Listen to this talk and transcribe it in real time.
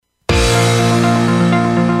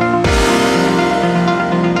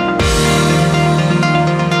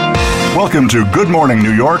Welcome to Good Morning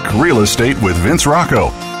New York Real Estate with Vince Rocco.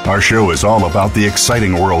 Our show is all about the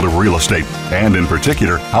exciting world of real estate, and in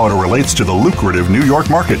particular, how it relates to the lucrative New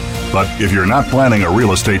York market. But if you're not planning a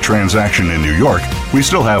real estate transaction in New York, we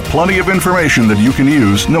still have plenty of information that you can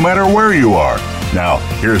use no matter where you are. Now,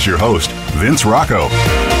 here's your host, Vince Rocco.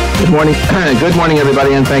 Good morning. Good morning,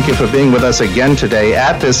 everybody, and thank you for being with us again today.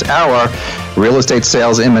 At this hour, real estate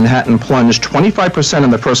sales in Manhattan plunged 25%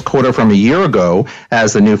 in the first quarter from a year ago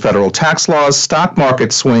as the new federal tax laws, stock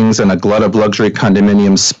market swings, and a glut of luxury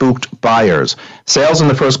condominiums spooked buyers. Sales in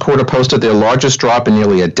the first quarter posted their largest drop in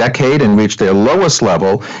nearly a decade and reached their lowest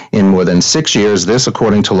level in more than 6 years, this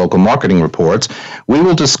according to local marketing reports. We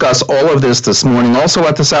will discuss all of this morning. Also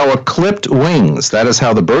at this hour, clipped wings. That is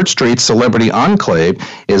how the Bird Street celebrity enclave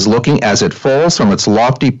is looking as it falls from its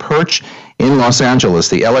lofty perch in Los Angeles.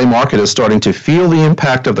 The LA market is starting to feel the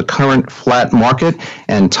impact of the current flat market,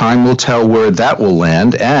 and time will tell where that will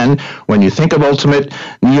land. And when you think of ultimate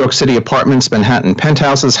New York City apartments, Manhattan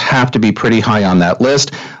penthouses have to be pretty high on that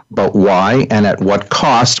list. But why and at what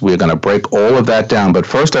cost? We're going to break all of that down. But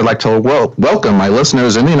first, I'd like to welcome my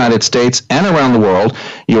listeners in the United States and around the world.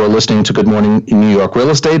 You are listening to Good Morning New York Real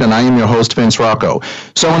Estate, and I am your host, Vince Rocco.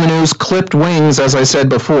 So in the news, clipped wings, as I said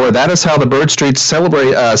before, that is how the Bird Street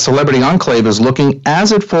celebrity enclave is looking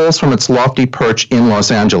as it falls from its lofty perch in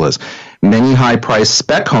Los Angeles. Many high-priced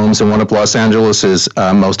spec homes in one of Los Angeles'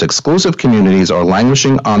 most exclusive communities are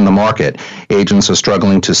languishing on the market. Agents are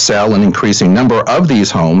struggling to sell an increasing number of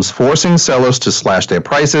these homes, forcing sellers to slash their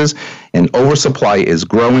prices. An oversupply is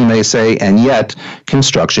growing, they say, and yet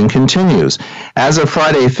construction continues. As of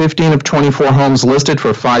Friday, 15 of 24 homes listed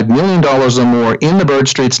for $5 million or more in the Bird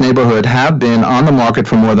Street's neighborhood have been on the market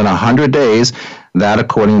for more than 100 days. That,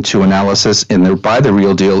 according to analysis by The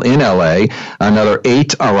Real Deal in LA. Another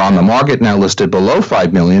 8 are on the market, now listed below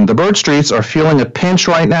 $5 million. The Bird Streets are feeling a pinch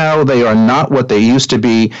right now. They are not what they used to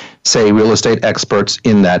be, say real estate experts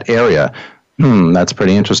in that area. That's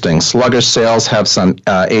pretty interesting. Sluggish sales have some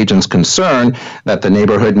agents concerned that the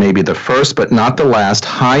neighborhood may be the first but not the last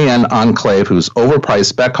high-end enclave whose overpriced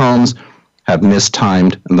spec homes have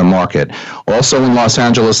mistimed the market. Also in Los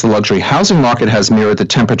Angeles, the luxury housing market has mirrored the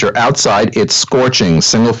temperature outside. It's scorching.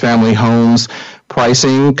 Single-family homes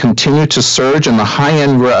pricing continue to surge in the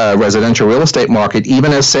high-end residential real estate market,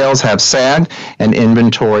 even as sales have sagged and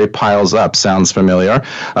inventory piles up. Sounds familiar?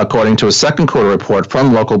 According to a second quarter report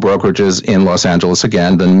from local brokerages in Los Angeles,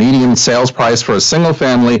 again, the median sales price for a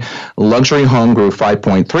single-family luxury home grew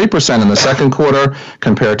 5.3% in the second quarter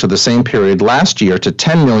compared to the same period last year to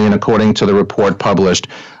 $10 million, according to the report published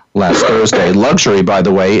last Thursday. Luxury, by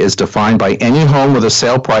the way, is defined by any home with a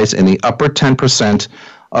sale price in the upper 10%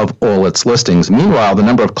 of all its listings. Meanwhile, the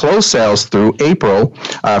number of closed sales from April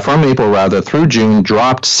through June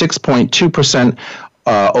dropped 6.2%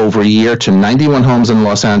 over a year to 91 homes in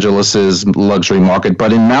Los Angeles' luxury market.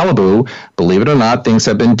 But in Malibu, believe it or not, things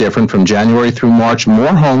have been different. From January through March,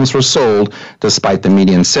 more homes were sold despite the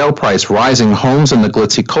median sale price rising. Homes in the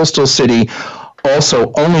glitzy coastal city also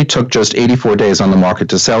only took just 84 days on the market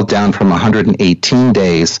to sell, down from 118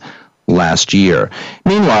 days last year.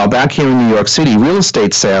 Meanwhile, back here in New York City, real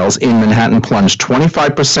estate sales in Manhattan plunged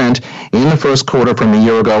 25% in the first quarter from a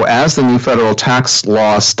year ago as the new federal tax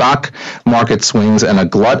law, stock market swings, and a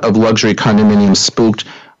glut of luxury condominiums spooked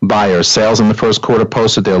buyers. Sales in the first quarter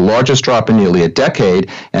posted their largest drop in nearly a decade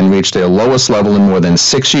and reached their lowest level in more than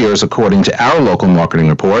 6 years, according to our local marketing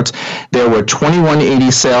reports. There were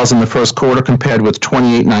 2,180 sales in the first quarter compared with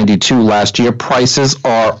 2,892 last year. Prices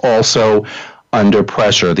are also under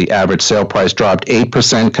pressure. The average sale price dropped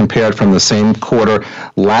 8% compared from the same quarter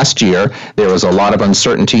last year. There is a lot of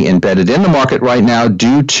uncertainty embedded in the market right now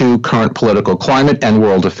due to current political climate and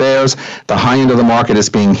world affairs. The high end of the market is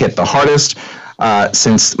being hit the hardest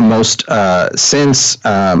since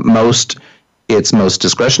its most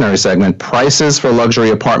discretionary segment. Prices for luxury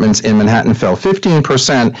apartments in Manhattan fell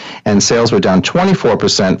 15%, and sales were down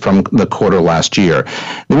 24% from the quarter last year.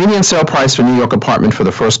 The median sale price for New York apartment for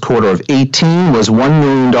the first quarter of 2018 was $1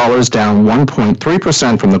 million, down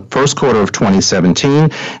 1.3% from the first quarter of 2017.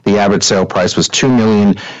 The average sale price was $2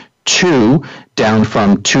 million. Down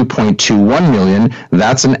from $2.21 million.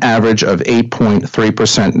 That's an average of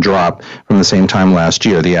 8.3% drop from the same time last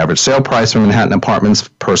year. The average sale price for Manhattan apartments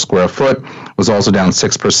per square foot was also down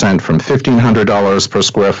 6% from $1,500 per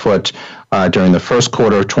square foot during the first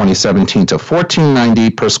quarter of 2017 to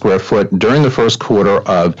 $1,490 per square foot during the first quarter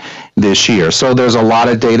of this year. So there's a lot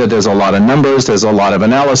of data, there's a lot of numbers, there's a lot of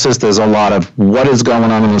analysis, there's a lot of what is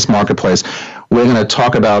going on in this marketplace. We're going to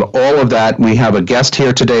talk about all of that. We have a guest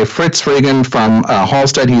here today, Fritz Freegan from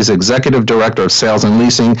Halstead. He's Executive Director of Sales and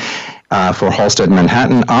Leasing. for Halstead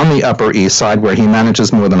Manhattan on the Upper East Side, where he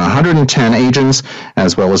manages more than 110 agents,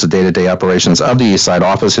 as well as the day-to-day operations of the East Side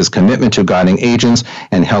office. His commitment to guiding agents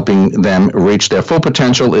and helping them reach their full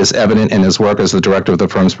potential is evident in his work as the director of the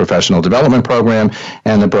firm's professional development program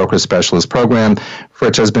and the broker specialist program.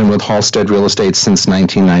 Fritz has been with Halstead Real Estate since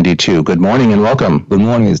 1992. Good morning and welcome. Good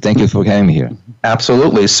morning. Thank you for having me here.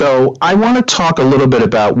 Absolutely. So I want to talk a little bit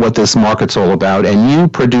about what this market's all about, and you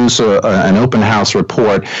produce an open house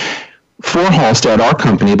report for Halstead, our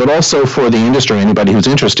company, but also for the industry, anybody who's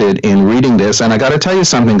interested in reading this. And I got to tell you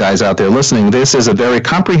something, guys out there listening, this is a very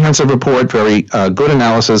comprehensive report, very good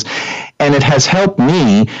analysis, and it has helped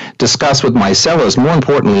me discuss with my sellers, more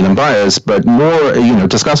importantly than buyers, but more,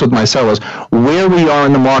 discuss with my sellers where we are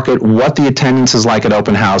in the market, what the attendance is like at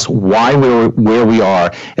open house, why we're where we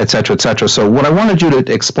are, et cetera, et cetera. So what I wanted you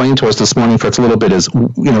to explain to us this morning, Fritz, a little bit is,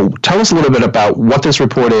 tell us a little bit about what this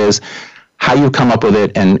report is, how you come up with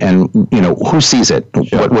it, and who sees it,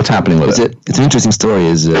 Sure. what's happening with it. It's an interesting story.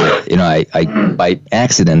 I by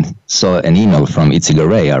accident saw an email from Itzi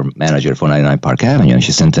Garay, our manager for 99 Park Avenue, and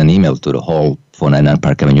she sent an email to the whole 499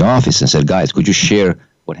 Park Avenue office and said, guys, could you share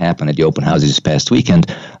what happened at the open houses this past weekend,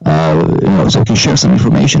 so we can share some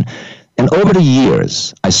information. And over the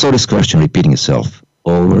years, I saw this question repeating itself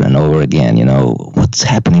over and over again, what's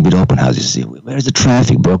happening with open houses? Where's the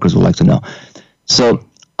traffic? Brokers would like to know. So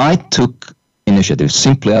I took initiative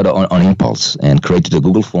simply out on impulse and created a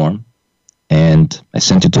Google form, and I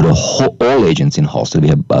sent it to all agents in Halstead. We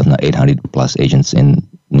have about 800 plus agents in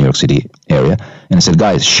New York City area, and I said,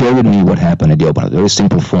 guys, share with me what happened at the open house. Very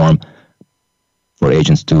simple form for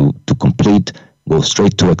agents to complete, go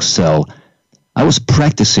straight to Excel. I was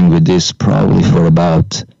practicing with this probably for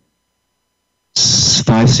about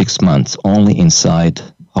 5-6 months, only inside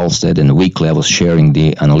Halstead, and weekly I was sharing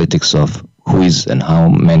the analytics of who is and how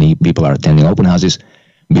many people are attending open houses.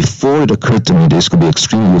 Before it occurred to me this could be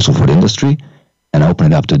extremely useful for the industry, and I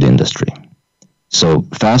opened it up to the industry. So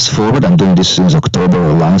fast forward, I'm doing this since October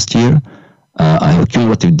of last year. I have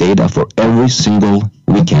cumulative data for every single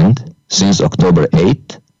weekend since October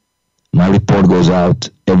 8th. My report goes out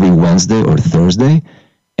every Wednesday or Thursday,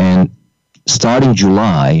 and starting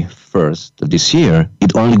July 1st of this year,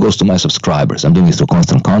 it only goes to my subscribers. I'm doing this through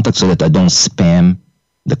Constant Contact so that I don't spam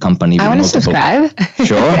the company. I want to subscribe.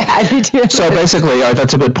 Sure. I do too. So basically,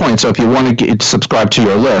 that's a good point. So if you want to subscribe to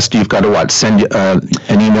your list, you've got to send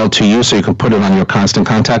an email to you so you can put it on your Constant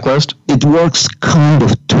Contact list? It works kind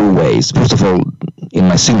of two ways. First of all, in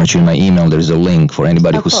my signature, in my email, there's a link for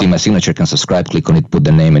anybody who see my signature can subscribe, click on it, put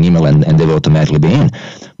the name and email, and they will automatically be in.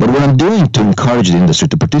 But what I'm doing to encourage the industry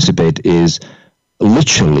to participate is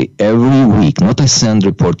literally every week, not I send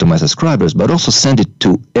report to my subscribers, but also send it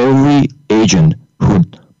to every agent who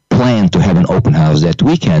plan to have an open house that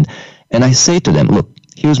weekend. And I say to them, look,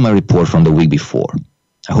 here's my report from the week before.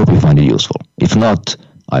 I hope you find it useful. If not,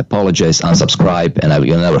 I apologize, unsubscribe, and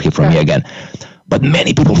you'll never hear from me again. But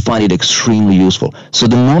many people find it extremely useful. So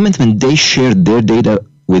the moment when they share their data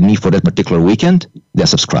with me for that particular weekend, they're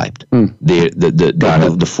subscribed.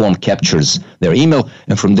 The form captures their email,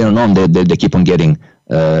 and from there on, they keep on getting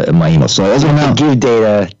my email. So as of now, give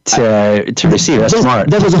data to receive. That's smart.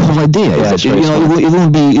 That was the whole idea. Yeah, is that,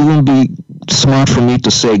 it won't be smart for me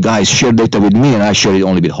to say, guys, share data with me, and I share it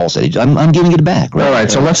only with Halstead. I'm giving it back. Right? All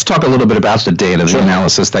right. So let's talk a little bit about the data, the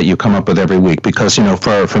analysis that you come up with every week, because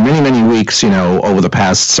for many weeks, over the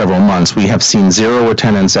past several months, we have seen zero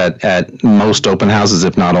attendance at most open houses,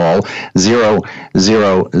 if not all. Zero,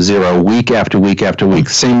 week after week after week.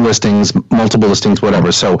 Same listings, multiple listings,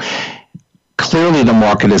 whatever. So clearly the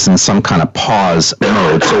market is in some kind of pause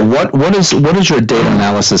mode. So what is your data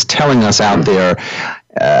analysis telling us out there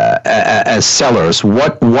as sellers?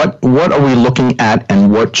 What are we looking at,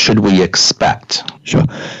 and what should we expect? Sure.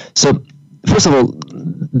 So first of all,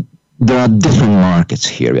 there are different markets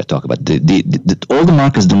here. We are talking about all the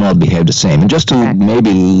markets do not behave the same. And just to maybe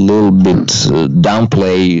a little bit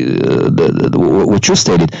downplay what you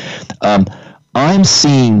stated, I'm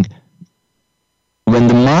seeing when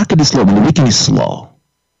the market is slow, when the weekend is slow,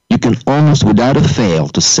 you can almost without a fail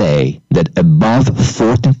to say that above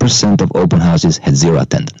 14% of open houses had zero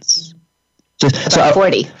attendance. So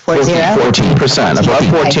 40. 14%, about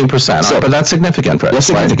 14%. So, but that's significant, right? That's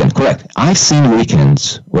significant, correct. I've seen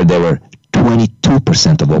weekends where there were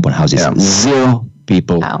 22% of open houses, zero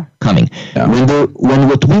people coming. Yeah. When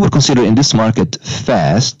what we would consider in this market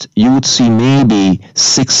fast, you would see maybe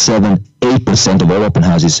 6, 7, 8% of all open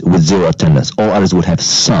houses with zero attendance. All others would have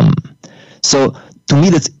some. So to me,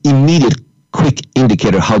 that's immediate, quick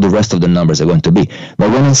indicator how the rest of the numbers are going to be.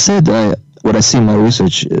 But when I said what I see in my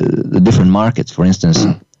research, the different markets, for instance,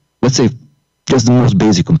 let's say just the most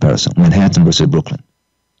basic comparison, Manhattan versus Brooklyn.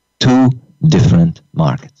 Two different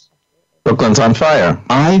markets. Brooklyn's on fire.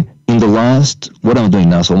 In the last, what I'm doing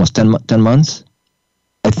now, so almost 10 months,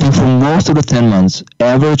 I think for most of the 10 months,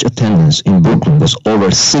 average attendance in Brooklyn was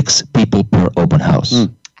over 6 people per open house.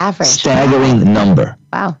 Average. Staggering number.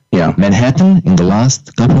 Wow. Yeah. Manhattan, in the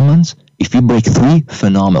last couple of months, if you break 3,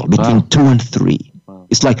 phenomenal. Between 2 and 3.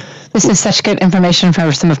 It's like... This is such good information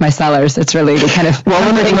for some of my sellers. It's really kind of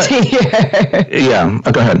comforting to hear. Yeah,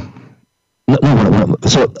 go ahead. No.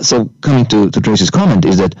 So coming to Tracy's comment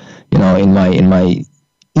is that, in my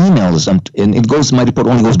emails, and it goes, my report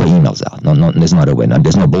only goes by emails out. No, there's not a way.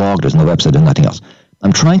 There's no blog, there's no website, there's nothing else.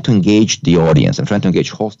 I'm trying to engage the audience. I'm trying to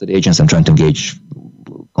engage hosted agents. I'm trying to engage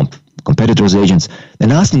competitors' agents,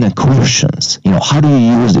 and asking them questions. How do you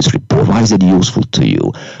use this report? Why is it useful to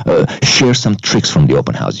you? Share some tricks from the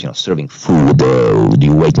open house. Serving food. Do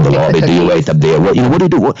you wait in the lobby? Do you wait up there? What do you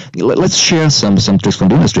do? Let's share some tricks from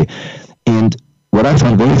the industry. And what I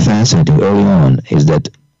found very fascinating early on is that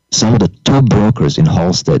some of the top brokers in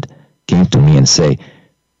Halstead came to me and say,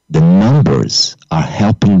 the numbers are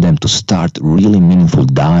helping them to start really meaningful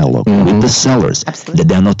dialogue with the sellers. Absolutely. That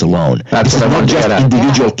they're not alone. That's it's not just an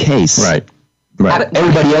individual case. Right.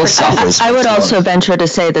 Everybody else suffers. I would also venture to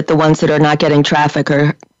say that the ones that are not getting traffic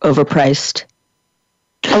are overpriced.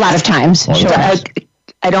 A lot of times, sure.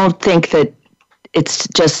 I don't think that it's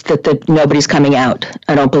just that nobody's coming out.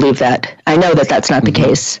 I don't believe that. I know that that's not the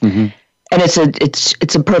case. And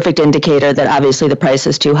it's a perfect indicator that obviously the price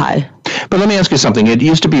is too high. But let me ask you something. It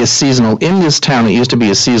used to be a seasonal, in this town, it used to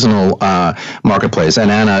be a seasonal marketplace. And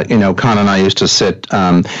Anna, Con and I used to sit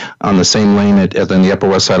on the same lane in the Upper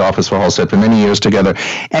West Side office for Halstead for many years together.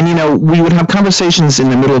 And, we would have conversations in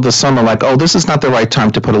the middle of the summer like, oh, this is not the right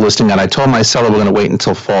time to put a listing out. I told my seller we're going to wait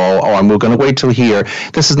until fall, or we're going to wait till here.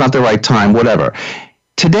 This is not the right time, whatever.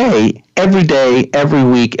 Today, every day, every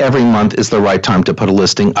week, every month is the right time to put a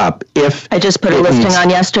listing up. If I just put a listing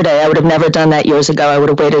on yesterday, I would have never done that years ago. I would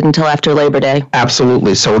have waited until after Labor Day.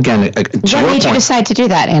 Absolutely. So again, what made you decide to do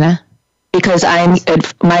that, Anna? Because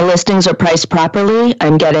my listings are priced properly.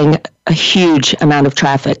 I'm getting a huge amount of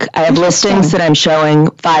traffic. I have listings that I'm showing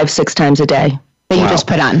 5-6 times a day. That you just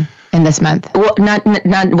put on in this month? Well, not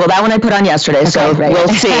that one I put on yesterday, okay, so right. We'll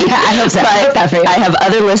see. I hope so. But I have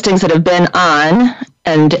other listings that have been on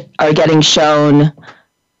and are getting shown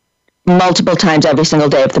multiple times every single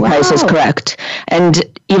day if the price is correct. And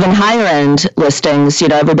even higher end listings,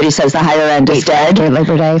 everybody says the higher end is dead.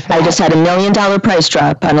 Labor Day I just had $1 million price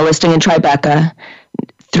drop on a listing in Tribeca.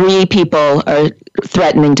 3 people are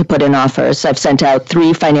threatening to put in offers. I've sent out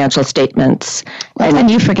 3 financial statements. And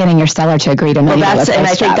you for getting your seller to agree to $1 million price and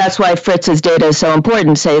I think that's why Fritz's data is so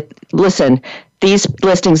important. Say, listen, these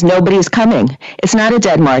listings, nobody's coming. It's not a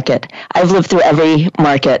dead market. I've lived through every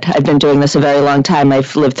market. I've been doing this a very long time.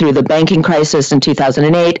 I've lived through the banking crisis in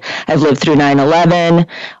 2008. I've lived through 9/11.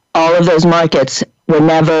 All of those markets were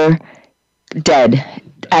never dead.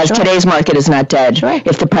 As today's market is not dead.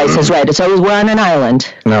 If the price is right. It's always, we're on an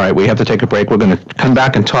island. All right, we have to take a break. We're going to come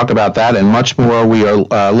back and talk about that and much more. We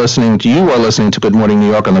are listening to Good Morning New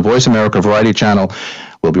York on the Voice America Variety Channel.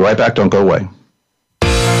 We'll be right back. Don't go away.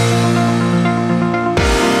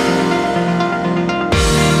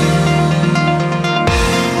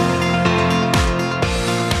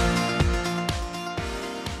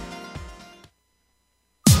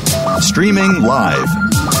 Streaming live,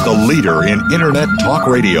 the leader in Internet talk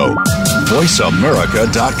radio,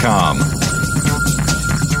 voiceamerica.com.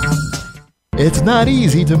 It's not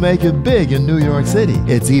easy to make it big in New York City.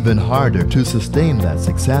 It's even harder to sustain that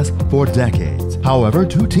success for decades. However,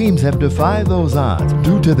 2 teams have defied those odds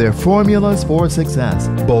due to their formulas for success.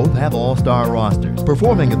 Both have all-star rosters,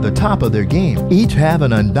 performing at the top of their game. Each have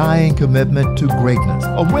an undying commitment to greatness,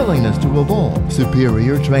 a willingness to evolve,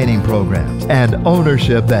 superior training programs, and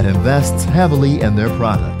ownership that invests heavily in their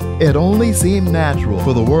product. It only seemed natural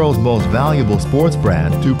for the world's most valuable sports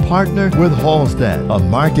brand to partner with Halstead, a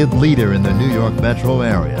market leader in the New York metro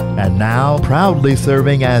area, and now proudly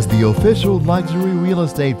serving as the official luxury real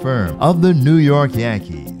estate firm of the New York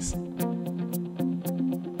Yankees.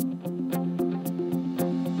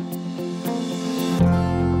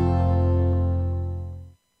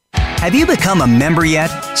 Have you become a member yet?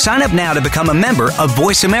 Sign up now to become a member of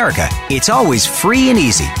Voice America. It's always free and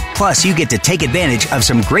easy. Plus, you get to take advantage of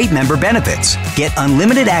some great member benefits. Get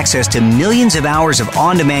unlimited access to millions of hours of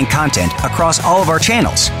on-demand content across all of our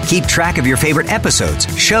channels. Keep track of your favorite episodes,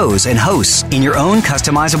 shows, and hosts in your own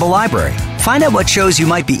customizable library. Find out what shows you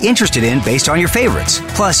might be interested in based on your favorites.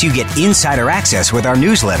 Plus, you get insider access with our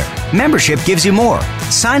newsletter. Membership gives you more.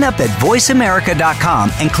 Sign up at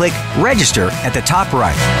voiceamerica.com and click register at the top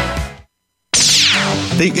right.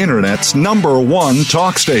 The Internet's #1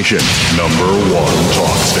 talk station. #1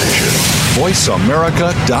 talk station.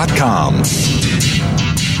 VoiceAmerica.com.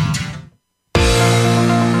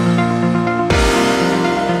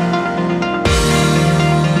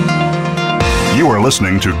 You are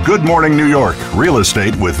listening to Good Morning New York, Real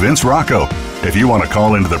Estate with Vince Rocco. If you want to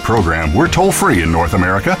call into the program, we're toll-free in North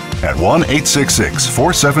America at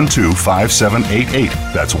 1-866-472-5788.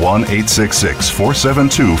 That's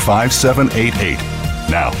 1-866-472-5788.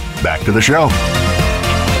 Now, back to the show.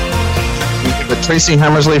 With Tracy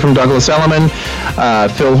Hammersley from Douglas Elliman,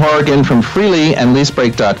 Phil Horrigan from Freely and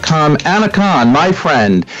LeaseBreak.com, Anna Kahn, my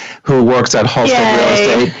friend, who works at Halstead Real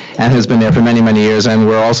Estate and has been there for many, many years. And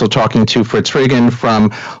we're also talking to Fritz Regan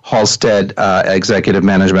from Halstead Executive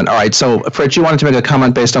Management. All right, so Fritz, you wanted to make a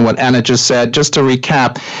comment based on what Anna just said. Just to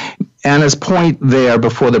recap, Anna's point there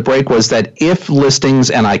before the break was that if listings,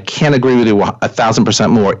 and I can't agree with you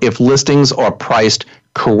 1,000% more, if listings are priced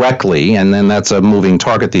correctly, and then that's a moving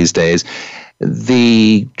target these days,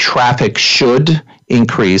 the traffic should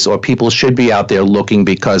increase, or people should be out there looking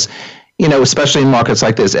because, you know, especially in markets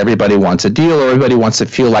like this, everybody wants a deal, or everybody wants to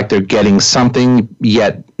feel like they're getting something,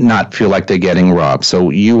 yet not feel like they're getting robbed.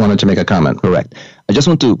 So you wanted to make a comment. Correct. I just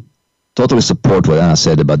want to totally support what Anna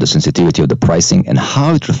said about the sensitivity of the pricing and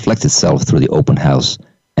how it reflects itself through the open house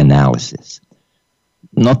analysis.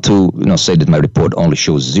 Not to say that my report only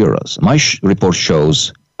shows zeros. My report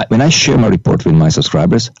shows, when I share my report with my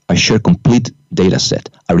subscribers, I share complete data set.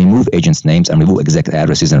 I remove agents' names, I remove exact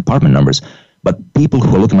addresses and apartment numbers. But people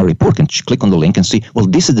who are looking at my report can click on the link and see, well,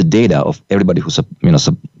 this is the data of everybody who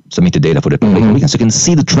submitted data for the public. So you can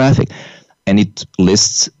see the traffic. And it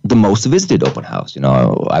lists the most visited open house.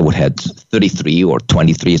 I would have 33 or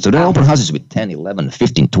 23. So there are open houses with 10, 11,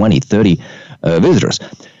 15, 20, 30 visitors.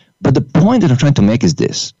 But the point that I'm trying to make is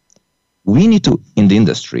this. We need to, in the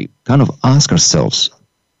industry, kind of ask ourselves,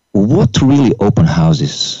 what really open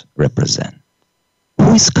houses represent?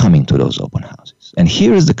 Who is coming to those open houses? And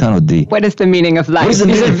here is the kind of the... What is the meaning of life? It's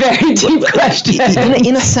a very deep question.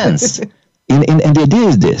 In a sense. And the idea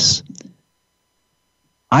is this.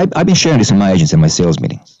 I've been sharing this in my agency and my sales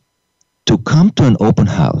meetings. To come to an open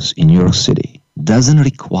house in New York City doesn't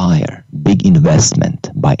require big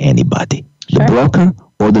investment by anybody. Sure. The broker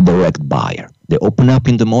or the direct buyer. They open up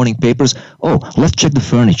in the morning papers. Oh, let's check the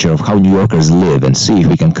furniture of how New Yorkers live and see if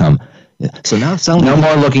we can come. So now no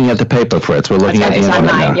more looking at the paper, Fritz. We're looking at the internet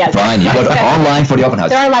now. Yes. Fine, you got online for the open house.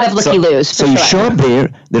 There are a lot of looky-loos. So you show up there.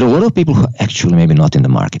 There are a lot of people who are actually maybe not in the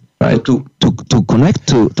market. Right. So to connect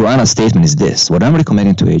to Anna's statement is this. What I'm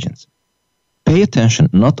recommending to agents, pay attention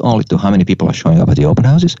not only to how many people are showing up at the open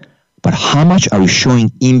houses, but how much are you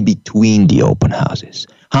showing in between the open houses?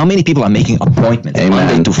 How many people are making appointments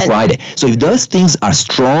Monday to Friday? So if those things are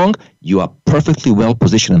strong, you are perfectly well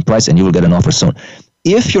positioned in price and you will get an offer soon.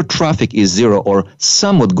 If your traffic is zero or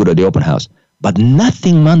somewhat good at the open house, but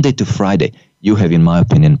nothing Monday to Friday, you have, in my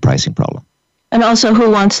opinion, pricing problem. And also, who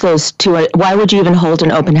wants those two? Why would you even hold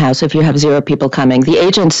an open house if you have zero people coming? The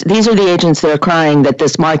agents, these are the agents that are crying that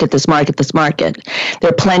this market. There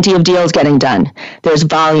are plenty of deals getting done. There's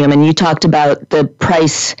volume, and you talked about the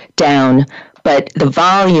price down, but the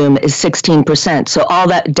volume is 16%. So all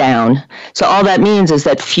that down. So all that means is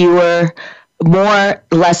that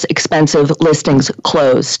less expensive listings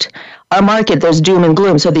closed. Our market, there's doom and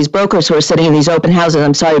gloom. So these brokers who are sitting in these open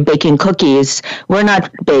houses, baking cookies. We're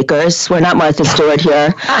not bakers. We're not Martha Stewart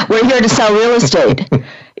here. We're here to sell real estate.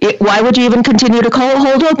 Why would you even continue to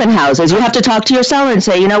hold open houses? You have to talk to your seller and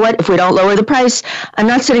say, you know what, if we don't lower the price, I'm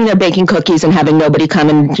not sitting there baking cookies and having nobody come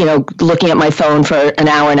and, looking at my phone for an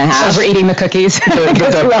hour and a half. Overeating the cookies.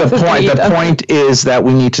 The point is that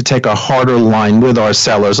we need to take a harder line with our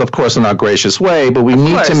sellers, of course, in our gracious way, but we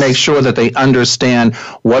need to make sure that they understand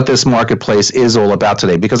what this marketplace is all about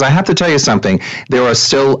today. Because I have to tell you something, there are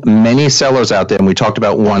still many sellers out there, and we talked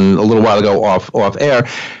about one a little while ago off air,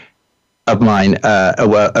 of mine,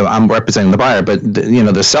 I'm representing the buyer, but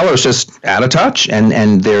the seller's just out of touch,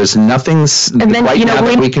 and there's nothing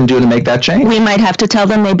that we can do to make that change. We might have to tell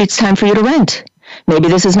them maybe it's time for you to rent. Maybe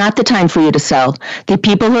this is not the time for you to sell. The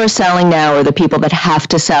people who are selling now are the people that have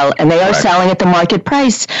to sell, and they are selling at the market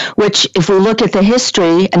price, which, if we look at the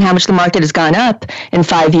history and how much the market has gone up in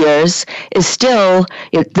 5 years, is still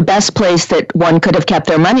the best place that one could have kept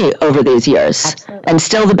their money over these years. Absolutely. And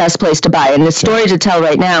still the best place to buy. And the story to tell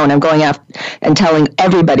right now, and I'm going out and telling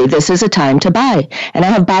everybody this is a time to buy. And I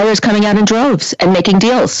have buyers coming out in droves and making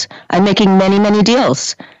deals. I'm making many, many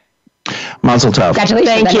deals. Mazel tov. Congratulations.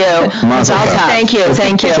 Thank you. Mazel tov.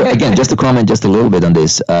 Thank you. So again, just to comment just a little bit on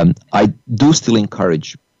this, I do still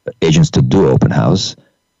encourage agents to do open house.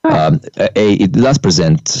 It does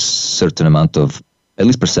present a certain amount of at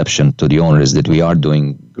least perception to the owners that we are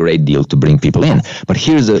doing great deal to bring people in. But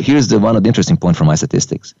here's the one of the interesting point from my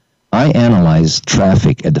statistics. I analyze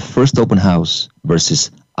traffic at the first open house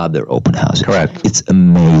versus other open houses. Correct. It's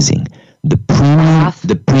amazing. The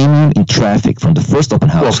premium in traffic from the first open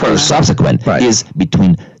house to subsequent is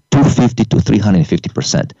between 250 to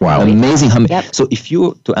 350%. Wow. Amazing. So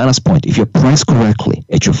to Anna's point, if you're priced correctly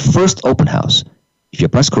at your first open house, if you're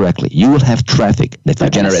priced correctly, you will have traffic that will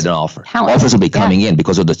generate an offer. Offers will be coming in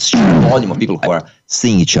because of the sheer volume of people who are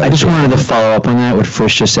seeing each other. I just wanted to follow up on that, what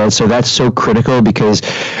Frisch just said. So that's so critical because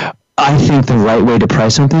I think the right way to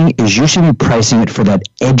price something is you should be pricing it for that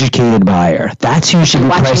educated buyer. That's who you should be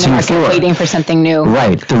pricing it for. Waiting for something new.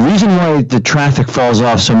 Right. The reason why the traffic falls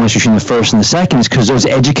off so much between the first and the second is because those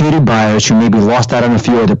educated buyers who maybe lost out on a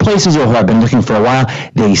few other places or who have been looking for a while,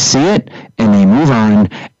 they see it and they move on,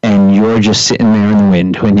 and you're just sitting there in the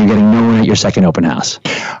wind when you're getting no one at your second open house.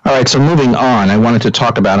 All right, so moving on, I wanted to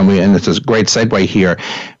talk about, and this is a great segue here,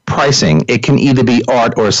 pricing. It can either be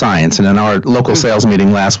art or science. And in our local sales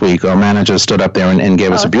meeting last week, our manager stood up there and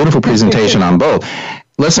gave us a beautiful presentation on both.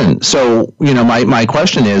 Listen, so, my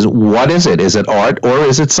question is, what is it? Is it art or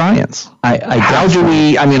is it science? I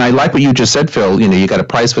like what you just said, Phil. You got a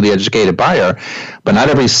price for the educated buyer, but not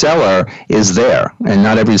every seller is there. And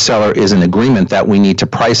not every seller is in agreement that we need to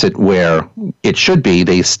price it where it should be.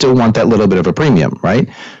 They still want that little bit of a premium, right?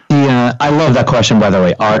 Yeah, I love that question, by the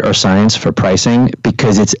way, art or science for pricing,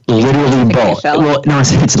 because it's literally both. Well, no,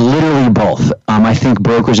 it's literally both. I think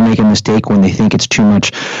brokers make a mistake when they think it's too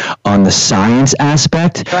much on the science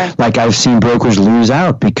aspect. Right. Like I've seen brokers lose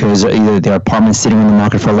out because either their apartment's sitting on the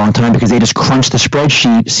market for a long time because they just crunch the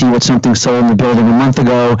spreadsheet, see what something sold in the building a month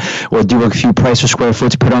ago, or do a few price per square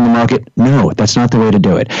foot to put it on the market. No, that's not the way to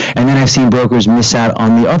do it. And then I've seen brokers miss out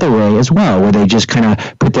on the other way as well, where they just kind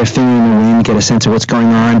of put their finger in the wind, get a sense of what's going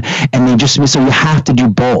on, and they just, so you have to do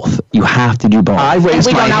both. You have to do both.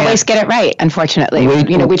 We don't always get it right, unfortunately.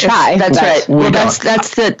 We try. That's right. Well, that's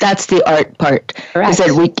the art part. Correct. Is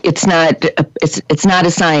that it's not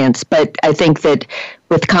a science, but I think that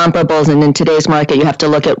with comparables and in today's market, you have to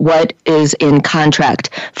look at what is in contract.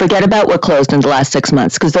 Forget about what closed in the last 6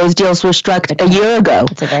 months, because those deals were struck a year ago.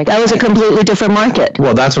 That was a completely different market.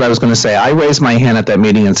 Well, that's what I was going to say. I raised my hand at that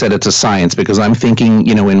meeting and said it's a science, because I'm thinking,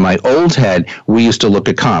 in my old head, we used to look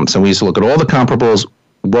at comps, and we used to look at all the comparables,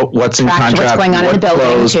 what's in contract, what's going on in the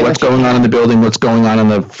building, what's going on in the building, what's going on in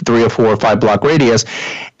the 3 or 4 or 5 block radius.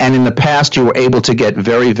 And in the past, you were able to get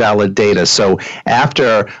very valid data. So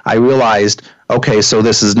after I realized, okay, so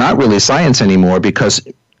this is not really science anymore, because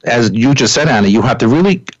as you just said, Anna, you have to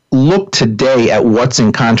really look today at what's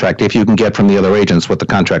in contract, if you can get from the other agents what the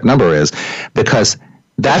contract number is, because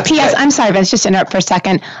P.S. I'm sorry, Vince, just interrupt for a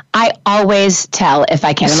second. I always tell if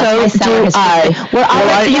I can. So do I.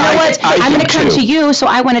 You know what? I'm going to come to you, so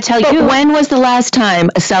I want to tell you. When was the last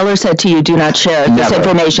time a seller said to you, do not share this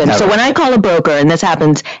information? Never. So when I call a broker, and this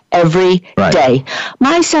happens every day,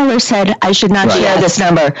 my seller said I should not share this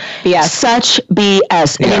number. BS. Such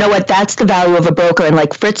BS. And you know what? That's the value of a broker. And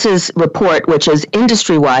like Fritz's report, which is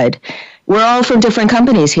industry-wide, we're all from different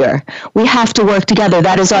companies here. We have to work together.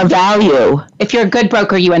 That is our value. If you're a good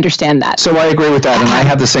broker, you understand that. So I agree with that. And I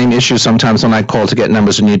have the same issue sometimes when I call to get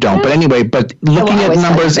numbers and you don't. But anyway, looking at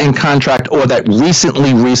numbers in contract or that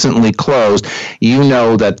recently closed, you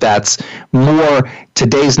know that's more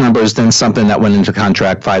today's numbers than something that went into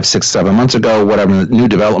contract 5, 6, 7 months ago, whatever, new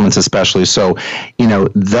developments especially. So,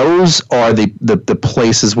 those are the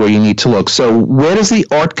places where you need to look. So where does the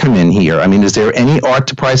art come in here? I mean, is there any art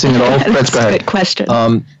to pricing at all? That's a good question.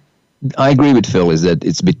 I agree with Phil, is that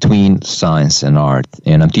it's between science and art.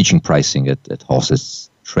 And I'm teaching pricing at Halsey's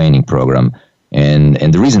training program. And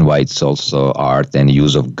the reason why it's also art and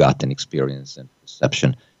use of gut and experience and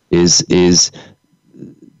perception is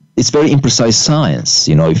it's very imprecise science.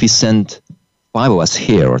 If you send 5 of us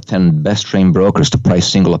here or 10 best trained brokers to price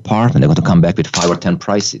single apartment, they're going to come back with 5 or 10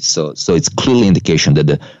 prices. So it's clearly indication that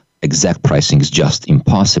the exact pricing is just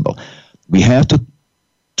impossible. We have to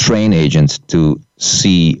train agents to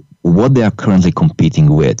see what they are currently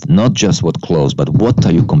competing with, not just what closed, but what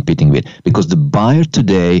are you competing with? Because the buyer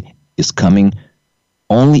today is coming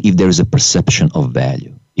only if there is a perception of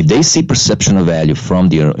value. If they see perception of value from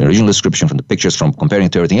the original description, from the pictures, from comparing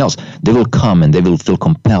it to everything else, they will come and they will feel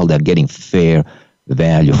compelled they're getting fair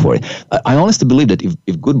value for it. I honestly believe that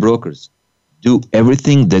if good brokers do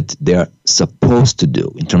everything that they're supposed to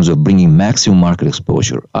do in terms of bringing maximum market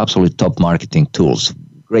exposure, absolutely top marketing tools,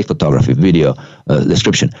 great photography, video,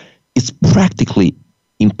 description, it's practically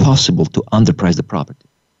impossible to underprice the property.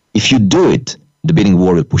 If you do it, the bidding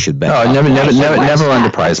war will push it back. No, never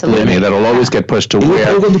underpriced. Believe me, that'll always get pushed to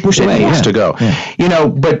where it needs to go. Yeah.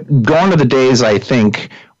 But gone are the days, I think,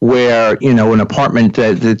 where, an apartment,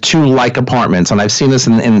 the two like apartments, and I've seen this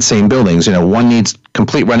in the same buildings, one needs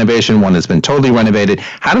complete renovation, one has been totally renovated.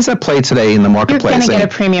 How does that play today in the marketplace? You're going to get a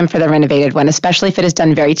premium for the renovated one, especially if it is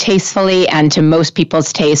done very tastefully and to most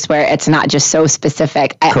people's taste, where it's not just so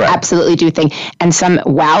specific. I absolutely do think. And some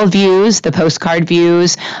wow views, the postcard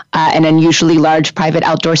views, an unusually large private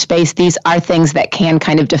outdoor space, these are things that can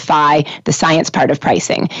kind of defy the science part of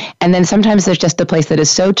pricing. And then sometimes there's just a place that is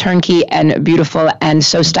so turnkey and beautiful and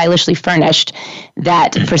so stylishly furnished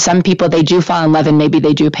that for some people they do fall in love and maybe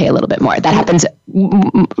they do pay a little bit more. That happens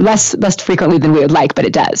less frequently than we would like, but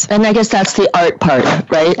it does. And I guess that's the art part,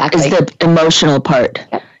 right? Exactly. Is the emotional part.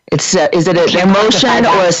 Yep. Is it an emotion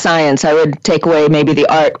or a science? I would take away maybe the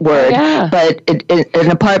art word. Yeah. But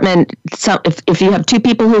an apartment, if you have two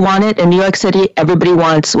people who want it in New York City, everybody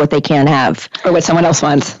wants what they can't have. Or what someone else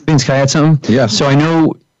wants. Vince, can I add something? Yeah. So I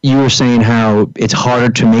know you were saying how it's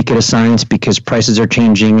harder to make it a science because prices are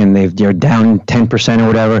changing and they're down 10% or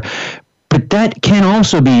whatever. But that can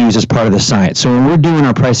also be used as part of the science. So when we're doing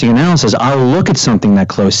our pricing analysis, I'll look at something that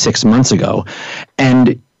closed 6 months ago,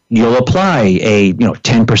 and you'll apply a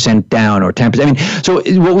 10% down or 10%. I mean, so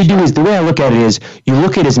what we do is, the way I look at it is, you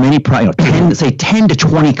look at as many 10 to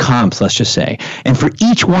 20 comps, let's just say, and for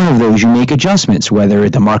each one of those you make adjustments, whether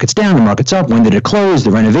the market's down, the market's up, when did it close,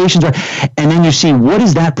 the renovations are, and then you see what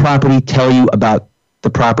does that property tell you about the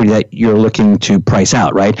property that you're looking to price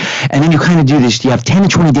out, right? And then you kind of do this, you have 10 to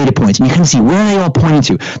 20 data points, and you kind of see where are they all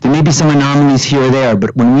pointing to. There may be some anomalies here or there,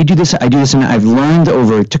 but when we do this, I do this, and I've learned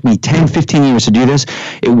it took me 10, 15 years to do this.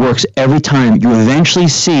 It works every time. You eventually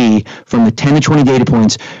see from the 10 to 20 data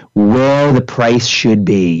points where the price should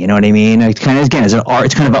be. You know what I mean? It's kind of, again,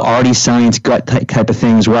 it's kind of an arty science gut type of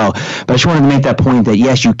thing as well. But I just wanted to make that point that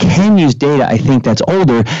yes, you can use data. I think that's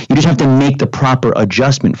older. You just have to make the proper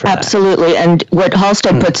adjustment for that. Absolutely. And what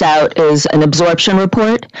Halstead puts out is an absorption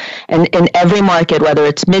report. And in every market, whether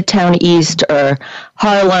it's Midtown East or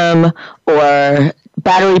Harlem or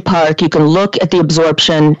Battery Park, you can look at the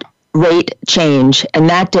absorption rate change, and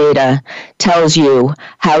that data tells you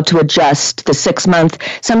how to adjust the 6 month.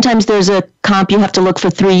 Sometimes there's a comp you have to look for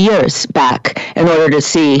 3 years back in order to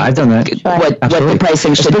see. I've done that. What the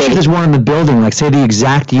pricing should be. Especially if there's one in the building, like say the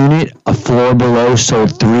exact unit, a floor below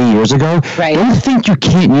sold 3 years ago. Right. Don't think you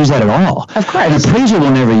can't use that at all. Of course. An appraiser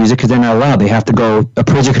will never use it because they're not allowed. They have to go,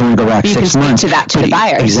 appraiser can only go back 6 months. You can speak to that to the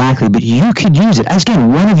buyers. Exactly, but you could use it as,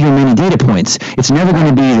 again, one of your many data points. It's never going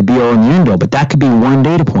to be the be-all and the end-all, but that could be one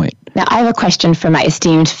data point. Now, I have a question for my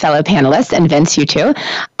esteemed fellow panelists, and Vince, you too.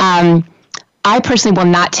 I personally will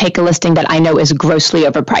not take a listing that I know is grossly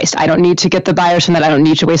overpriced. I don't need to get the buyers from that. I don't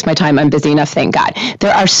need to waste my time. I'm busy enough, thank God.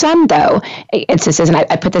 There are some, though, instances, and I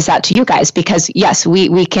put this out to you guys, because, yes,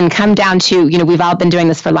 we can come down to, we've all been doing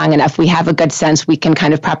this for long enough. We have a good sense. We can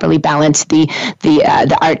kind of properly balance the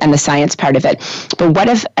art and the science part of it. But what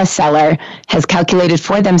if a seller has calculated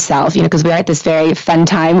for themselves, because we're at this very fun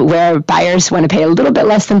time where buyers want to pay a little bit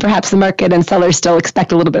less than perhaps the market, and sellers still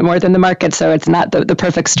expect a little bit more than the market, so it's not the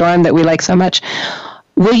perfect storm that we like so much.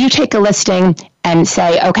 Will you take a listing and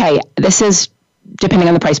say, okay, this is, depending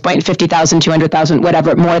on the price point, $50,000, $200,000,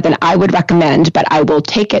 whatever, more than I would recommend, but I will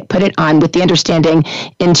take it, put it on with the understanding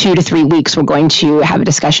in 2 to 3 weeks we're going to have a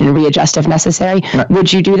discussion and readjust if necessary.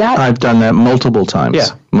 Would you do that? I've done that multiple times. Yeah.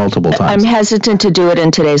 Multiple times. I'm hesitant to do it in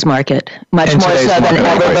today's market, much more so than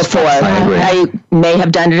ever before. I may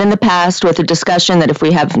have done it in the past with a discussion that if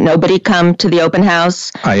we have nobody come to the open house,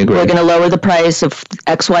 we're going to lower the price if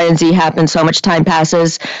X, Y, and Z happens, so much time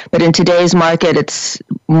passes. But in today's market, it's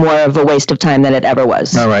more of a waste of time than it ever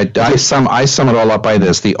was. All right. I sum it all up by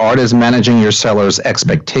this. The art is managing your seller's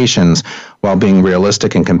expectations while being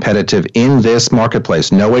realistic and competitive in this marketplace.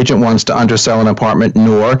 No agent wants to undersell an apartment,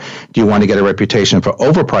 nor do you want to get a reputation for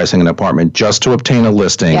overpricing an apartment just to obtain a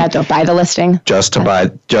listing. Yeah, don't buy the listing. Just to buy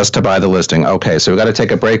the listing. Okay, so we've got to take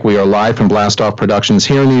a break. We are live from Blast Off Productions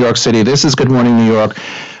here in New York City. This is Good Morning New York.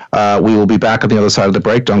 We will be back on the other side of the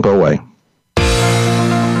break. Don't go away.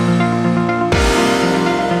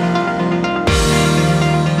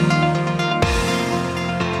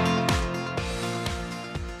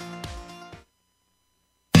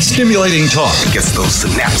 Stimulating talk. It gets those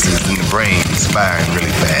synapses in the brain firing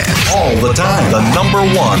really fast. All the time. The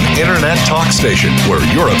 #1 internet talk station where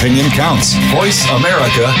your opinion counts.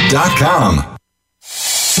 VoiceAmerica.com.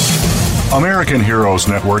 American Heroes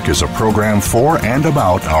Network is a program for and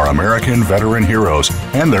about our American veteran heroes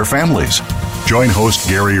and their families. Join host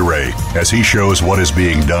Gary Ray as he shows what is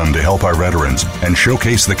being done to help our veterans and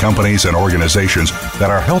showcase the companies and organizations that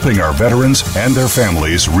are helping our veterans and their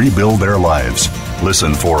families rebuild their lives.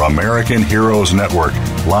 Listen for American Heroes Network,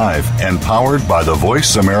 live and powered by the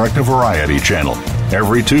Voice America Variety Channel,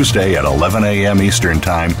 every Tuesday at 11 a.m. Eastern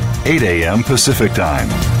Time, 8 a.m. Pacific Time.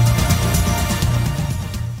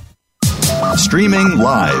 Streaming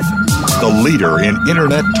live, the leader in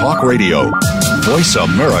Internet Talk Radio,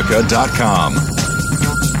 VoiceAmerica.com.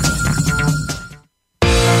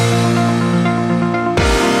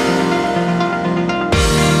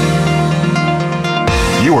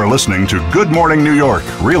 You are listening to Good Morning New York,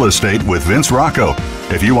 Real Estate with Vince Rocco.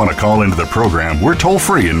 If you want to call into the program, we're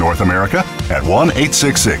toll-free in North America at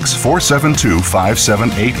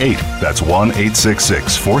 1-866-472-5788. That's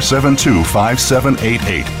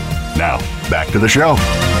 1-866-472-5788. Now, back to the show.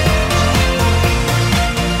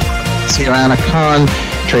 It's here, Anna Kahn,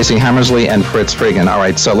 Tracy Hammersley, and Fritz Friggin. All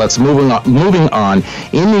right, so let's moving on.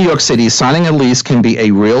 In New York City, signing a lease can be a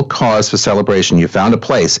real cause for celebration. You found a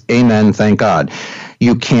place. Amen. Thank God.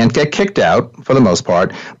 You can't get kicked out, for the most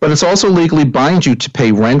part, but it's also legally binds you to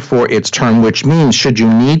pay rent for its term, which means should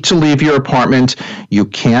you need to leave your apartment, you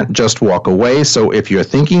can't just walk away. So if you're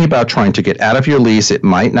thinking about trying to get out of your lease, it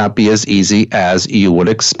might not be as easy as you would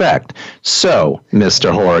expect. So,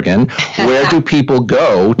 Mr. Horrigan, where do people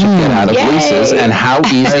go to get out of leases, and how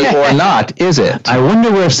easy or not is it? I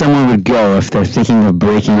wonder where someone would go if they're thinking of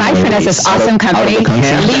breaking My friend has this awesome company,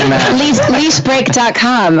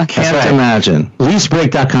 leasebreak.com. Can't imagine.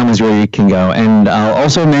 Leasebreak.com is where you can go. And I'll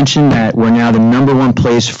also mention that we're now the number one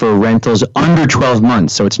place for rentals under 12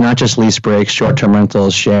 months. So it's not just lease breaks, short-term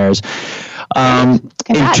rentals, shares.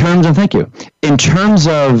 Thank you. In terms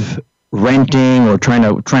of renting or trying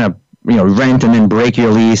to rent and then break your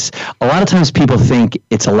lease, a lot of times people think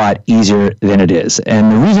it's a lot easier than it is.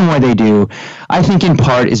 And the reason why they do, I think in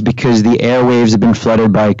part, is because the airwaves have been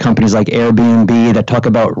flooded by companies like Airbnb that talk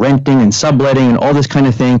about renting and subletting and all this kind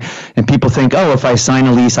of thing. And people think, oh, if I sign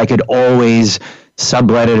a lease, I could always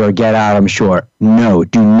sublet it or get out, I'm sure. No,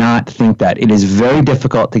 do not think that. It is very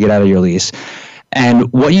difficult to get out of your lease.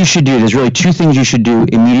 And what you should do, there's really two things you should do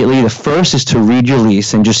immediately. The first is to read your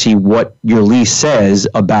lease and just see what your lease says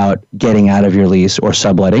about getting out of your lease or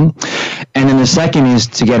subletting. And then the second is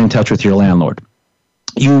to get in touch with your landlord.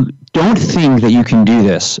 You don't think that you can do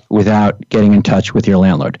this without getting in touch with your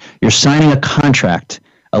landlord. You're signing a contract.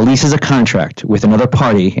 A lease is a contract with another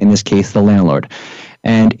party, in this case, the landlord.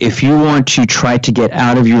 And if you want to try to get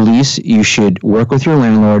out of your lease, you should work with your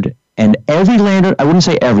landlord. And every landlord, I wouldn't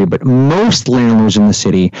say every, but most landlords in the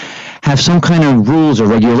city have some kind of rules or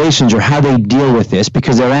regulations or how they deal with this,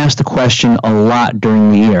 because they're asked the question a lot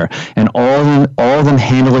during the year. And all of them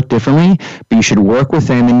handle it differently, but you should work with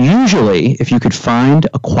them. And usually, if you could find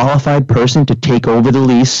a qualified person to take over the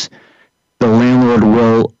lease, the landlord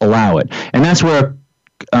will allow it. And that's where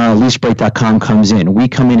leasebreak.com comes in. We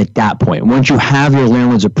come in at that point. Once you have your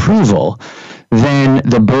landlord's approval, then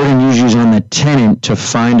the burden usually is on the tenant to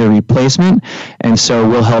find a replacement, and so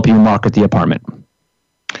we'll help you market the apartment.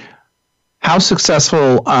 How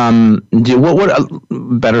successful, what do you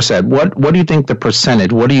think the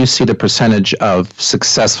percentage, what do you see the percentage of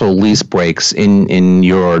successful lease breaks in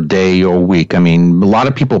your day or week? I mean, a lot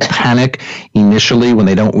of people panic initially when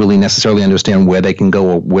they don't really necessarily understand where they can go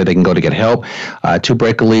or where they can go to get help to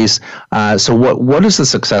break a lease. So what is the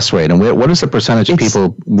success rate, and what is the percentage of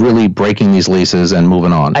people really breaking these leases and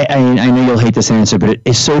moving on? I know you'll hate this answer, but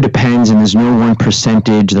it so depends, and there's no one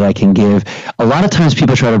percentage that I can give. A lot of times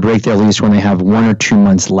people try to break their lease when they have 1 or 2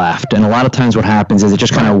 months left. And a lot of times what happens is it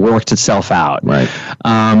just kind of works itself out. Right.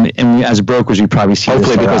 And as brokers, we probably see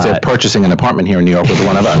hopefully this because they're purchasing an apartment here in New York with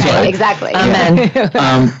one of us, right? Exactly. Amen.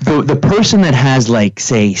 The person that has, like,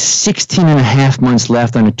 say, 16 and a half months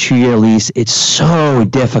left on a 2-year lease, it's so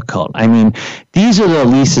difficult. I mean, these are the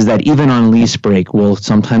leases that even on lease break will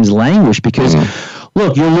sometimes languish because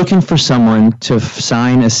look, you're looking for someone to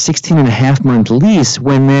sign a 16 and a half month lease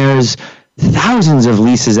when there's thousands of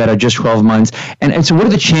leases that are just 12 months. And so what are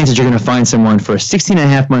the chances you're going to find someone for a 16 and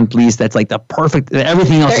a half month lease that's like the perfect,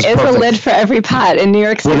 everything else is perfect? There is a lid for every pot in New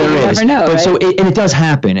York City. Well, you never know, but right? So it does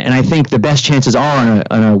happen. And I think the best chances are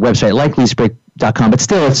on a website like leasebreak.com, but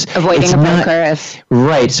still it's avoiding a broker.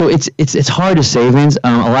 Right. So it's hard to say, Vince.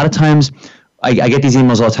 A lot of times I get these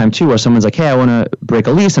emails all the time too, where someone's like, hey, I want to break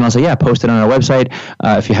a lease. And I'll say, yeah, post it on our website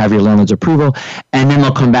if you have your landlord's approval. And then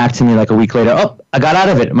they'll come back to me like a week later. Oh, I got out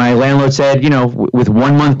of it. My landlord said, with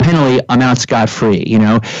 1 month penalty, I'm out scot-free,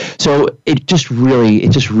 So it just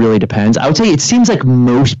really depends. I would say it seems like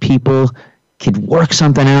most people could work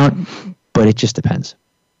something out, but it just depends.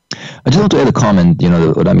 I just want to add a comment,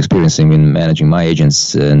 what I'm experiencing in managing my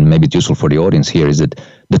agents, and maybe it's useful for the audience here, is that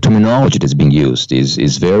the terminology that's being used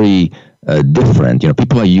is very different.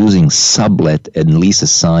 People are using sublet and lease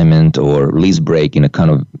assignment or lease break in a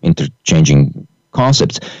kind of interchanging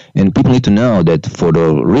concepts. And people need to know that for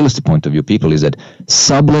the real estate point of view, people, is that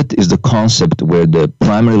sublet is the concept where the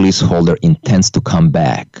primary leaseholder intends to come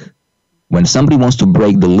back. When somebody wants to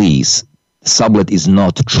break the lease, sublet is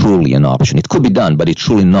not truly an option. It could be done, but it's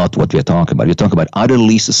truly not what we're talking about. You're talking about either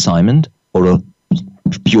lease assignment or a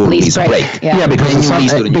pure lease break. Yeah, because in some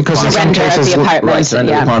cases, because in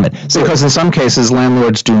some cases,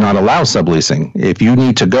 landlords do not allow subleasing. If you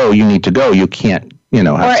need to go, you need to go. You can't, have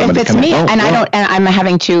or somebody if it's come me in. and I'm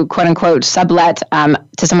having to quote unquote sublet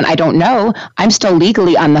to someone I don't know, I'm still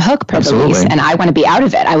legally on the hook per the lease, and I want to be out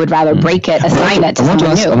of it. I would rather break it, assign it to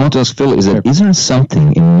someone new. I want to ask Phil, is there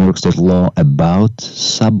something in New York State law about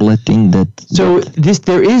subletting that? So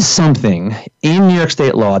there is something in New York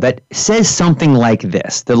State law that says something like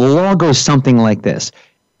this. The law goes something like this.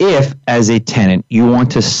 If, as a tenant, you want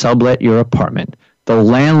to sublet your apartment, the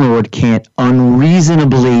landlord can't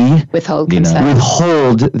unreasonably withhold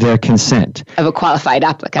their consent of a qualified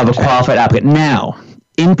applicant. Now,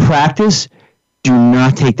 in practice, do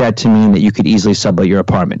not take that to mean that you could easily sublet your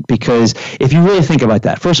apartment, because if you really think about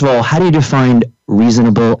that, first of all, how do you define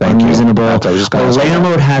reasonable, unreasonable? The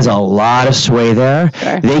landlord has a lot of sway there.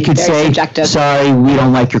 Sure. They could say, subjective. sorry, we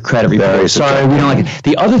don't like your credit report. Sorry, we don't like it.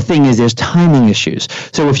 The other thing is there's timing issues.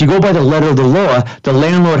 So if you go by the letter of the law, the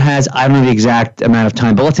landlord has, I don't know the exact amount of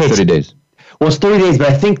time, but let's say 30 days. Well, it's 30 days, but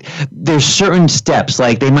I think there's certain steps,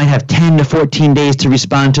 like they might have 10 to 14 days to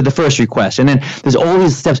respond to the first request. And then there's all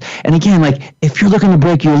these steps. And again, like if you're looking to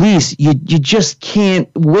break your lease, you just can't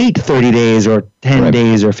wait 30 days or 10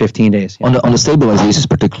 days or 15 days. On the stabilized leases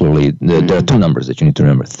particularly, there are two numbers that you need to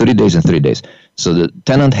remember, 30 days and 30 days. So the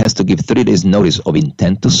tenant has to give 30 days notice of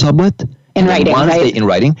intent to sublet. In writing, right? In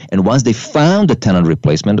writing, and once they found a tenant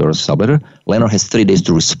replacement or a subletter, landlord has 30 days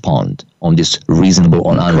to respond on this reasonable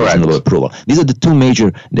or unreasonable approval. These are the two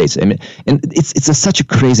major dates. I mean, and it's such a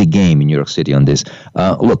crazy game in New York City on this.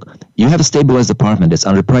 Look, you have a stabilized apartment that's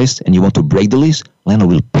underpriced, and you want to break the lease,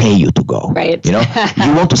 landlord will pay you to go. Right.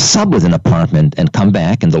 You want to sublet an apartment and come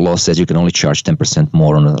back, and the law says you can only charge 10%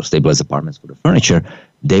 more on a stabilized apartments for the furniture.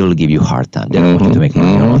 They will give you a hard time. They don't want you to make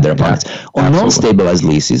money on their apartments. On non-stabilized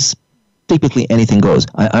leases, typically anything goes.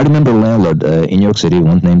 I remember a landlord in New York City,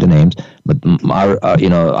 won't name the names, but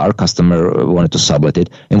our customer wanted to sublet it.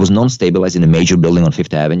 It was non-stabilized in a major building on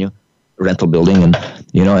Fifth Avenue, rental building, and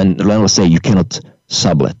the landlord say you cannot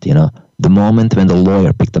sublet. The moment when the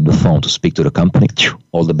lawyer picked up the phone to speak to the company,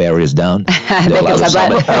 all the barriers down. They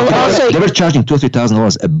were charging $2,000 or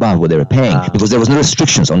 $3,000 above what they were paying because there was no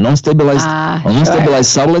restrictions on non-stabilized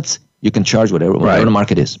sublets. You can charge whatever the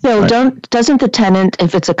market is. So doesn't the tenant,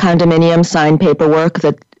 if it's a condominium, sign paperwork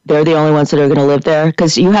that they're the only ones that are going to live there?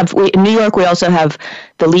 Because in New York, we also have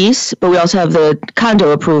the lease, but we also have the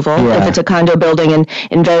condo approval. If it's a condo building, and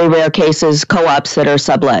in very rare cases, co-ops that are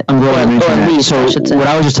sublet. I'm glad you mentioned that. Lease, so what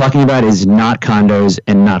I was just talking about is not condos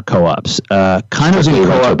and not co-ops. Condos and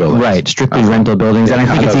co-ops, strictly rental buildings. And I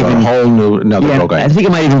think it's even a whole another program. I think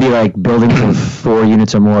it might even be like buildings of 4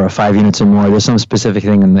 units or more, or 5 units or more. There's some specific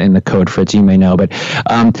thing in the code, Fritz, you may know. But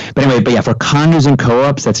anyway, for condos and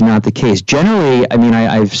co-ops, that's not the case. Generally, I mean,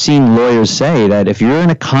 I've seen lawyers say that if you're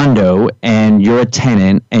in a condo and you're a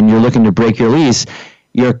tenant and you're looking to break your lease,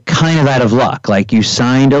 you're kind of out of luck. Like you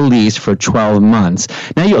signed a lease for 12 months.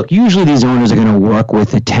 Now, look, usually these owners are going to work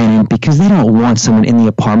with the tenant because they don't want someone in the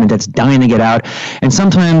apartment that's dying to get out. And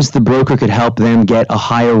sometimes the broker could help them get a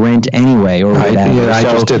higher rent anyway. Or I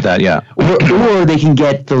just did that, Or they can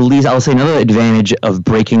get the lease. I'll say another advantage of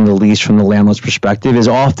breaking the lease from the landlord's perspective is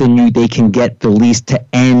often they can get the lease to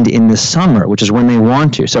end in the summer, which is when they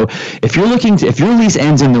want to. So if your lease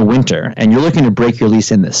ends in the winter and you're looking to break your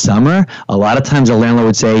lease in the summer, a lot of times the landlord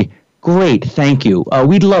would say, great, thank you.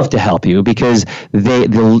 We'd love to help you, because the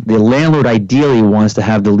landlord ideally wants to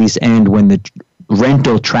have the lease end when the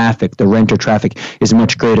renter traffic is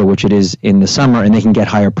much greater, which it is in the summer, and they can get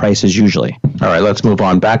higher prices usually. All right, let's move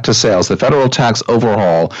on. Back to sales. The federal tax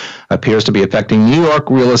overhaul appears to be affecting New York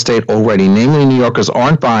real estate already. Namely, New Yorkers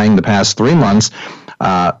aren't buying. The past 3 months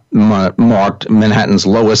marked Manhattan's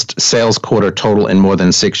lowest sales quarter total in more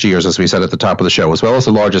than 6 years, as we said at the top of the show, as well as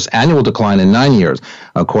the largest annual decline in 9 years,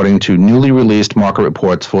 according to newly released market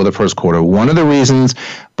reports for the first quarter. One of the reasons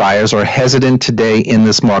buyers are hesitant today in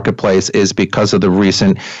this marketplace is because of the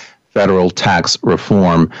recent federal tax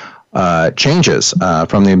reform. changes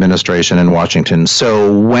from the administration in Washington.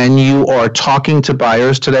 So when you are talking to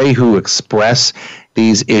buyers today who express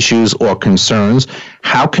these issues or concerns,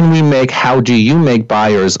 how do you make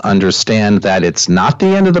buyers understand that it's not the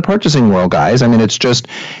end of the purchasing world, guys? I mean, it's just,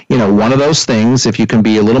 one of those things. If you can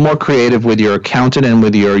be a little more creative with your accountant and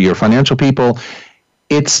with your financial people,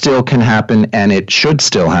 it still can happen, and it should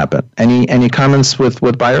still happen. Any comments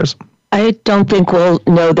with buyers? I don't think we'll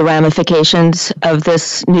know the ramifications of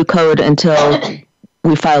this new code until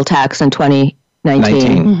we file tax in 2019.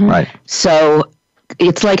 Mm-hmm. Right. So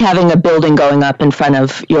it's like having a building going up in front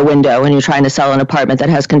of your window and you're trying to sell an apartment that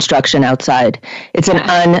has construction outside. It's an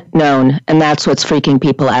unknown, and that's what's freaking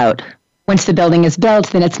people out. Once the building is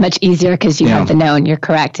built, then it's much easier because you have the known. You're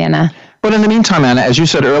correct, Anna. But in the meantime, Anna, as you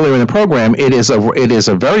said earlier in the program, it is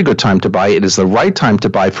a very good time to buy. It is the right time to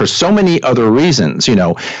buy for so many other reasons.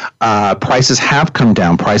 Prices have come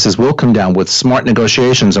down. Prices will come down with smart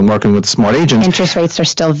negotiations and working with smart agents. Interest rates are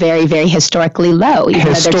still very, very historically low.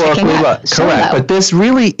 Historically low, correct. But this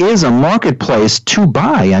really is a marketplace to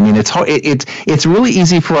buy. I mean, it's really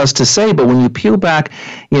easy for us to say, but when you peel back,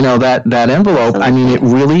 that envelope, I mean, it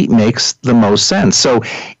really makes the most sense. So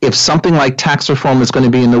if something like tax reform is going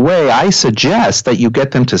to be in the way, I suggest that you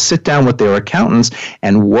get them to sit down with their accountants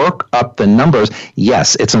and work up the numbers.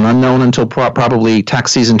 Yes, it's an unknown until probably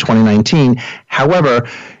tax season 2019. However,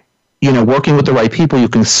 working with the right people, you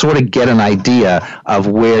can sort of get an idea of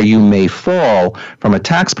where you may fall from a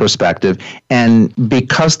tax perspective. And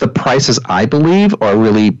because the prices, I believe, are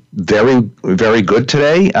really very, very good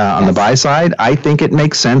today on the buy side, I think it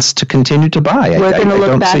makes sense to continue to buy. We're going to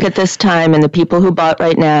look back at this time, and the people who bought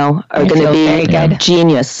right now are going to be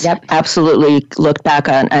genius. Yep. Absolutely look back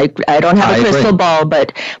on. I don't have a crystal ball,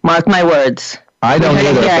 but mark my words. I don't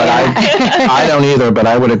either, but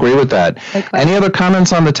I would agree with that. Any other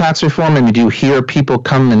comments on the tax reform? I mean, do you hear people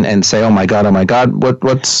come and say, "Oh my God,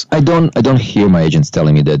 what's?" I don't hear my agents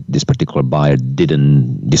telling me that this particular buyer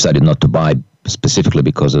decided not to buy specifically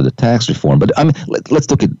because of the tax reform. But I mean,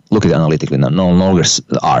 let's look at analytically. No longer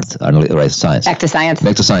art, right? Science. Back to science.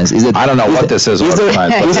 I don't know what this is. Is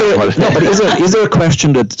there a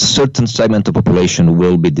question that certain segment of population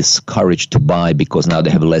will be discouraged to buy because now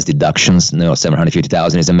they have less deductions?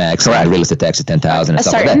 $750,000 is a max. Correct. Real estate tax is $10,000 and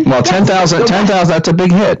stuff like that. Well, 10,000, that's a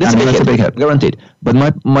big hit. That's a big hit, guaranteed. But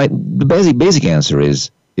the basic answer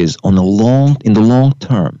is in the long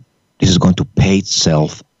term, this is going to pay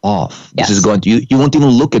itself off. Yes. This is going to, you won't even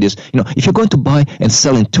look at this. If you're going to buy and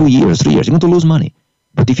sell in 2 years, 3 years, you're going to lose money.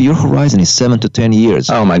 But if your horizon is 7 to 10 years,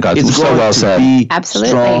 oh my God, it's so going well to said. be Absolutely.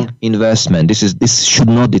 Strong investment. This should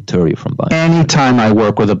not deter you from buying. Anytime I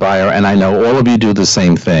work with a buyer, and I know all of you do the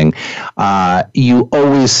same thing, you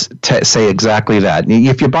always say exactly that.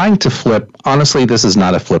 If you're buying to flip, honestly, this is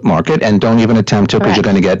not a flip market, and don't even attempt to because you're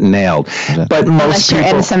going to get nailed. Exactly. But unless you're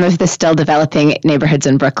in some of the still developing neighborhoods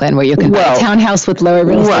in Brooklyn where you can buy a townhouse with lower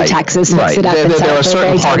real estate taxes, fix it up, and there are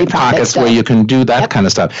certain pockets where you can do that kind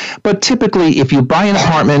of stuff. But typically, if you buy an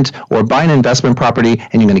apartment or buy an investment property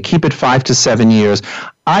and you're going to keep it 5 to 7 years,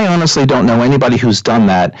 I honestly don't know anybody who's done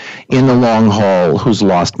that in the long haul who's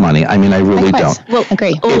lost money. I mean, I really don't. Well,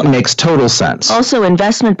 agree. It makes total sense. Also,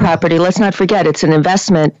 investment property, let's not forget, it's an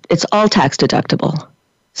investment. It's all tax deductible.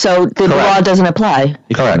 So the law doesn't apply.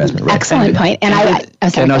 Correct. Excellent point. And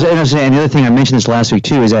the other thing I mentioned this last week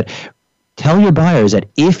too is that tell your buyers that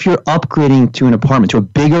if you're upgrading to an apartment, to a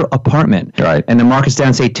bigger apartment, right, and the market's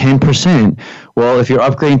down, say, 10%, well, if you're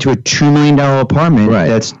upgrading to a $2 million apartment,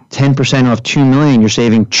 that's 10% off $2 million, you're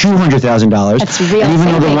saving $200,000. That's real and even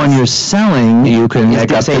though the one you're selling, you can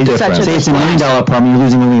make up the difference. Say it's a $1 million apartment, you're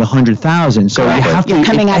losing only $100,000. So you have to,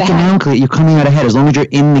 economically, you're coming out ahead. As long as you're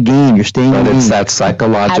in the game, you're staying in the game. It's that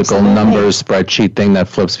psychological numbers spreadsheet thing that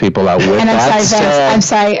flips people out with. And I'm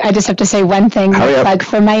sorry, I just have to say one thing. Like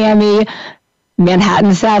for Miami,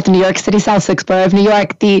 Manhattan South, New York City South, 6th Borough of New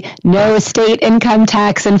York, the no state income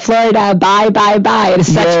tax in Florida, buy. It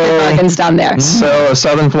is such good bargains down there. So,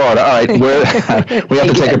 Southern Florida. All right, we have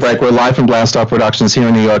to take a break. We're live from Blast Off Productions here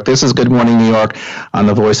in New York. This is Good Morning New York on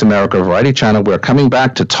the Voice America Variety Channel. We're coming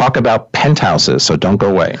back to talk about penthouses, so don't go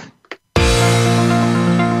away.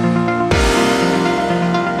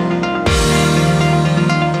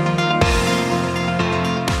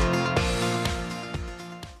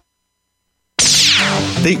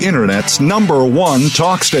 The Internet's #1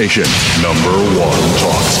 talk station. #1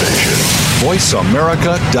 talk station.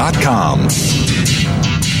 VoiceAmerica.com.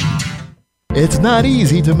 It's not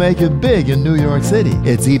easy to make it big in New York City.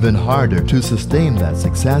 It's even harder to sustain that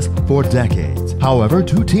success for decades. However,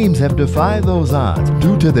 two teams have defied those odds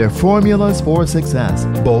due to their formulas for success.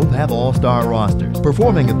 Both have all-star rosters,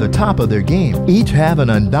 performing at the top of their game. Each have an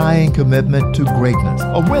undying commitment to greatness,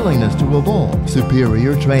 a willingness to evolve,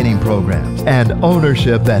 superior training programs, and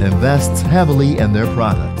ownership that invests heavily in their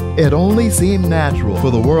product. It only seemed natural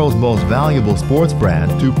for the world's most valuable sports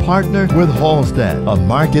brand to partner with Halstead, a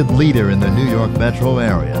market leader in the New York metro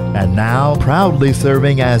area, and now proudly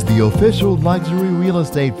serving as the official luxury real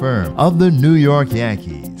estate firm of the New York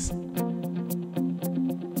Yankees.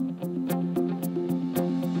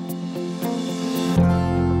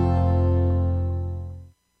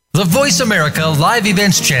 The Voice America Live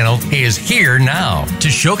Events channel is here now to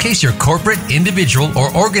showcase your corporate, individual,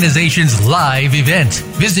 or organization's live event.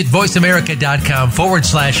 Visit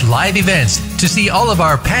voiceamerica.com/live events to see all of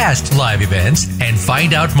our past live events and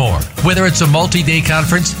find out more. Whether it's a multi-day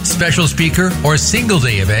conference, special speaker, or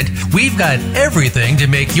single-day event, we've got everything to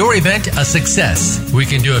make your event a success. We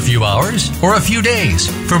can do a few hours or a few days.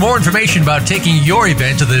 For more information about taking your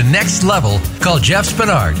event to the next level, call Jeff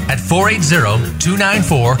Spinard at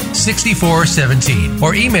 480-294-6417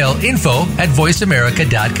 or email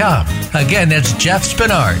info@voiceamerica.com. Again, that's Jeff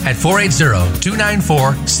Spinard at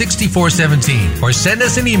 480-294-6417 or send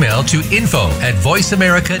us an email to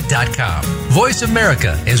info@voiceamerica.com. Voice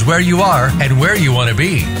America is where you are and where you want to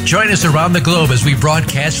be. Join us around the globe as we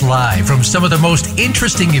broadcast live from some of the most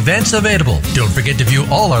interesting events available. Don't forget to view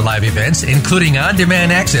all our live events, including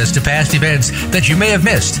on-demand access to past events that you may have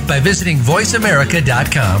missed by visiting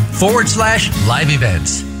voiceamerica.com/live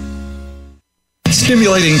events.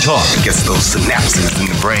 Stimulating talk Gets those synapses in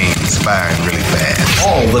the brain firing really fast.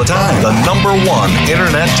 all the time. The #1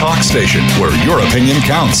 internet talk station where your opinion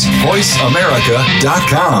counts.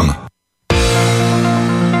 VoiceAmerica.com.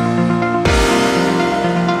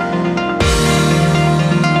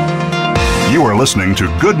 You are listening to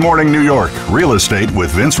Good Morning New York, Real Estate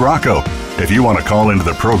with Vince Rocco. If you want to call into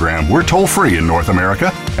the program, we're toll-free in North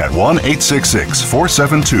America at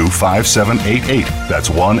 1-866-472-5788. That's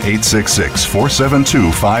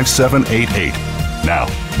 1-866-472-5788. Now,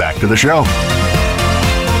 back to the show.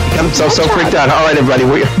 I'm so freaked out. All right, everybody,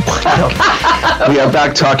 we are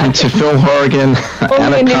back talking to Phil Horrigan,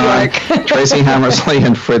 Anna Kahn, Tracy Hammersley,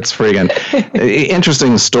 and Fritz Freegan.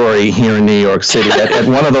 Interesting story here in New York City. At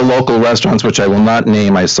one of the local restaurants, which I will not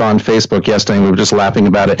name, I saw on Facebook yesterday, and we were just laughing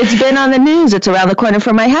about it. It's been on the news. It's around the corner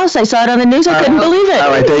from my house. I saw it on the news. I couldn't believe it.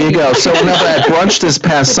 All right, there you go. So whenever at brunch this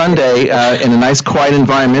past Sunday, in a nice, quiet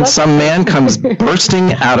environment, some man comes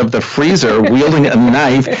bursting out of the freezer, wielding a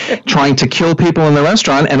knife, trying to kill people in the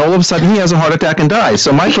restaurant, and all of a sudden he has a heart attack and dies.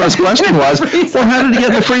 So my first question was, well, how did he get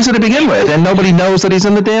in the freezer to begin with? And nobody knows that he's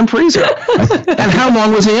in the damn freezer. And how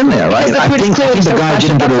long was he in there, right? I think the guy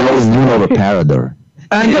didn't get a rolling moon over Parador.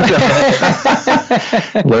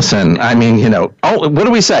 Listen, I mean, what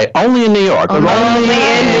do we say? Only in New York. Only in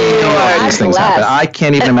New York. These things happen. I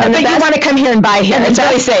can't even imagine. But you want to come here and buy here. It's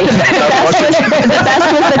really safe. The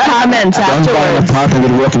best was the comments Don't buy an afterwards. apartment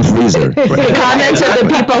with a walk-in freezer. The comments of the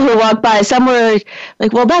people who walk by, some were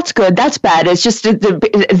like, well, that's good, that's bad. It's just the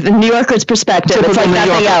New Yorker's perspective. It's like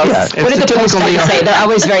nothing else. Yeah, What did the post say? They're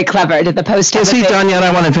always very clever. Did the post have Is he done yet?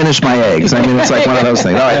 I want to finish my eggs. I mean, it's like one of those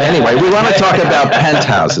things. All right, anyway, we want to talk about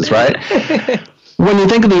penthouses, right? When you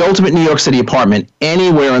think of the ultimate New York City apartment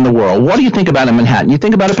anywhere in the world, what do you think about in Manhattan? You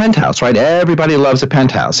think about a penthouse, right? Everybody loves a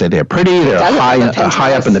penthouse. They're pretty, they're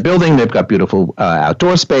high up in the building, they've got beautiful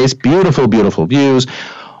outdoor space, beautiful, beautiful views.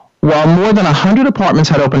 While more than 100 apartments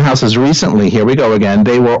had open houses recently, here we go again,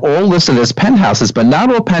 they were all listed as penthouses, but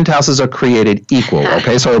not all penthouses are created equal,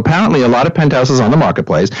 okay? So apparently a lot of penthouses on the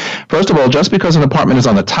marketplace. First of all, just because an apartment is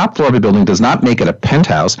on the top floor of a building does not make it a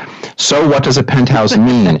penthouse. So what does a penthouse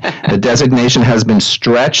mean? The designation has been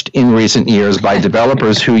stretched in recent years by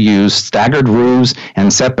developers who use staggered roofs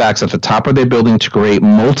and setbacks at the top of their building to create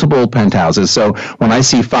multiple penthouses. So when I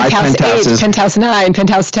see five penthouses... 8, penthouse 9,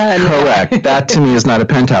 penthouse 10. Correct. That to me is not a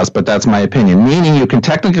penthouse, but that's my opinion. Meaning you can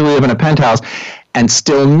technically live in a penthouse and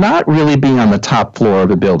still not really be on the top floor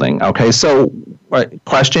of a building. Okay, so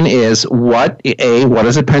question is, what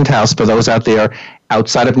is a penthouse for those out there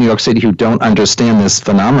outside of New York City who don't understand this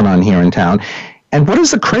phenomenon here in town? And what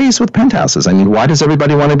is the craze with penthouses? I mean, why does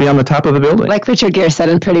everybody want to be on the top of a building? Like Richard Gere said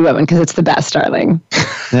in Pretty Woman, because it's the best, darling.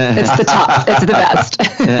 It's the top. It's the best.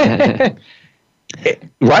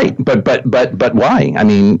 Right, but why? I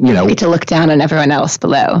mean, to look down on everyone else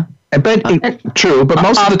below. True, but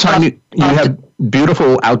most of the time you have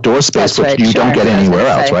beautiful outdoor space, which you don't get anywhere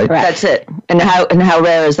else, right? That's it. And how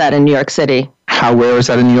rare is that in New York City? How rare is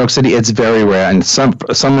that in New York City? It's very rare. And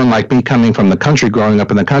someone like me coming from the country, growing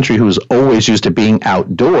up in the country, who's always used to being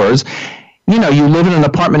outdoors, you live in an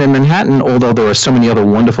apartment in Manhattan, although there are so many other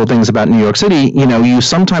wonderful things about New York City, you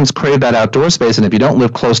sometimes crave that outdoor space. And if you don't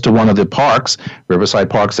live close to one of the parks, Riverside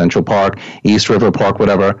Park, Central Park, East River Park,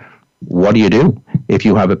 whatever, what do? If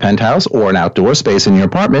you have a penthouse or an outdoor space in your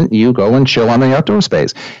apartment, you go and chill on the outdoor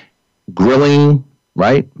space. Grilling,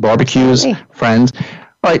 right? Barbecues, friends.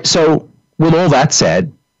 All right, so with all that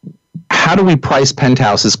said, how do we price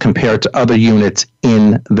penthouses compared to other units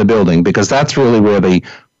in the building? Because that's really where the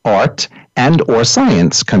art and or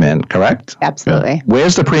science come in, correct? Absolutely.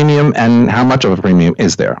 Where's the premium and how much of a premium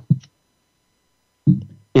is there?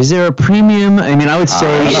 Is there a premium? I mean, I would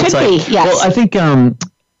say it should be, yes. Well,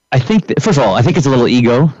 I think first of all, I think it's a little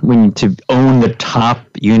ego when to own the top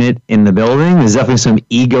unit in the building. There's definitely some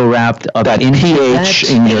ego wrapped up in PH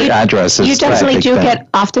in your address. You definitely do get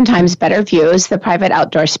oftentimes better views. The private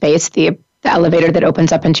outdoor space, the elevator that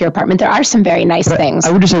opens up into your apartment. There are some very nice things.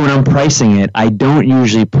 I would just say when I'm pricing it, I don't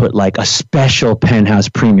usually put like a special penthouse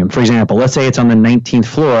premium. For example, let's say it's on the 19th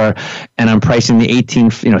floor and I'm pricing the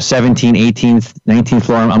 18th, 17th, 18th, 19th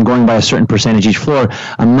floor. I'm going by a certain percentage each floor.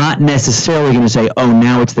 I'm not necessarily going to say, oh,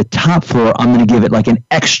 now it's the top floor. I'm going to give it like an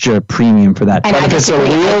extra premium for that. And but if it's a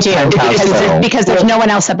real penthouse, because there's no one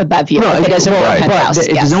else up above you. No, if it is a real penthouse.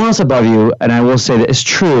 If there's no one else above you, and I will say that it's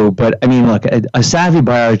true, but I mean, look, a savvy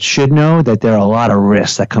buyer should know that there are a lot of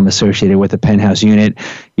risks that come associated with a penthouse unit.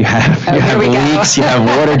 You have leaks, you have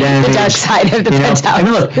water damage. The dark side of the penthouse. I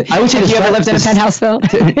mean, look, I would say have you ever lived in a penthouse, Phil?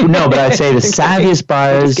 No, but I'd say the savviest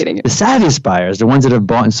buyers, the ones that have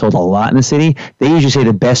bought and sold a lot in the city, they usually say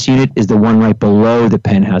the best unit is the one right below the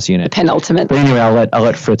penthouse unit. The penultimate. But anyway, I'll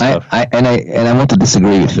let Fritz go. I want to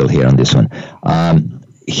disagree with Phil here on this one.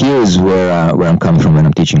 Here's where I'm coming from when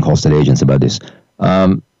I'm teaching wholesale agents about this.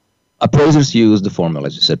 Appraisers use the formula,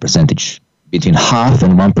 as you said, percentage between 0.5%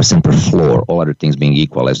 and 1% per floor, all other things being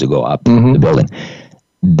equal as they go up the building.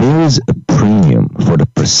 There is a premium for the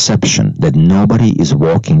perception that nobody is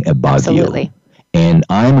walking above you. And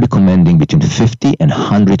I'm recommending between 50 and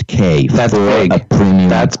 100K for a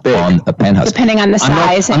premium on a penthouse. Depending on the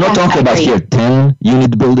size. I'm not talking about here 10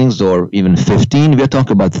 unit buildings or even 15. We're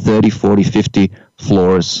talking about 30, 40, 50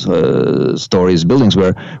 floors, stories, buildings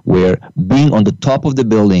where being on the top of the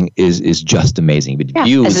building is just amazing. With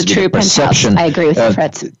views, as a true perception. I agree with you,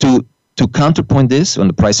 Fritz. To counterpoint this on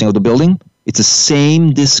the pricing of the building, it's the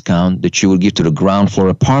same discount that you will give to the ground floor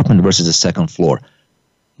apartment versus the second floor.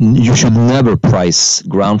 You should never price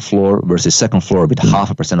ground floor versus second floor with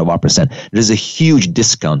 0.5% or 1%. There's a huge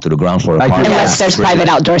discount to the ground floor apartment. Unless there's private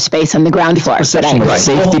outdoor space on the ground floor. Perception of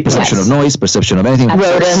safety, perception of noise, perception of anything.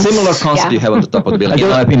 Similar concept you have on the top of the building.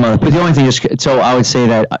 But the only thing is, so I would say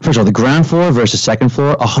that, first of all, the ground floor versus second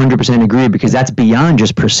floor, 100% agree, because that's beyond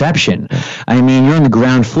just perception. I mean, you're on the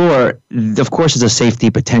ground floor. Of course, there's a safety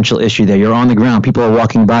potential issue there. You're on the ground. People are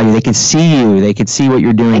walking by you. They can see you. They can see what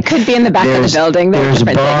you're doing. It could be in the back of the building. There's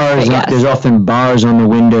bars. There's often bars on the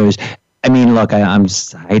windows. I mean, look, I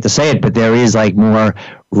hate to say it, but there is like more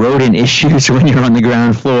rodent issues when you're on the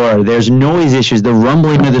ground floor. There's noise issues, the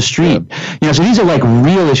rumbling of the street. So these are like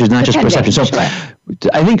real issues, not just perception. So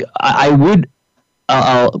I think I would.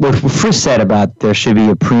 What Fritz said about there should be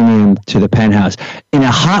a premium to the penthouse. In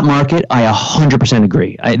a hot market, I 100%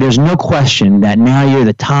 agree. There's no question that now you're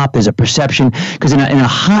the top. There's a perception, because in a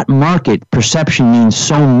hot market, perception means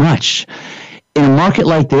so much. In a market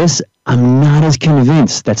like this, I'm not as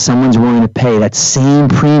convinced that someone's willing to pay that same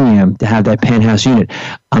premium to have that penthouse unit.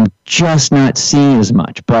 I'm just not seeing as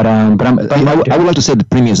much. But I would like to say the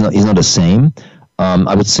premium is not the same.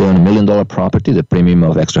 I would say on $1 million property, the premium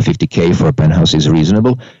of extra $50K for a penthouse is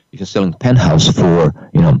reasonable. If you're selling penthouse for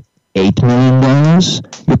 $8 million,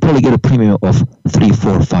 you probably get a premium of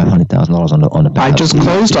 $300,000, $400,000, $500,000 on the penthouse. I just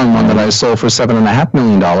closed on one that I sold for $7.5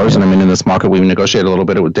 million, and I mean, in this market we negotiated a little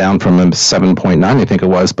bit. It was down from 7.9, I think it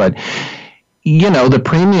was, but. The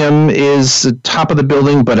premium is top of the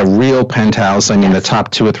building, but a real penthouse. I mean, the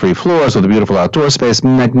top 2 or 3 floors with a beautiful outdoor space,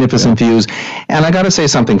 magnificent views. And I got to say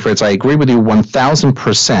something, Fritz. I agree with you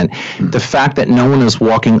 1,000%. The fact that no one is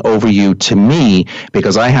walking over you, to me,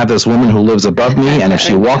 because I have this woman who lives above me, and if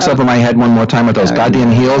she walks over my head one more time with those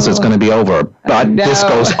goddamn heels, it's going to be over. But this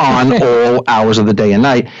goes on all hours of the day and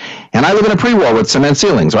night. And I live in a pre-wall with cement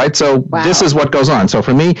ceilings, right? So this is what goes on. So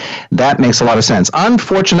for me, that makes a lot of sense.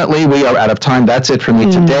 Unfortunately, we are out of time. That's it for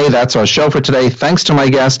me today. That's our show for today. Thanks to my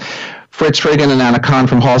guest, Fritz Friggin and Anna Kahn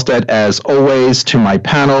from Halstead, as always, to my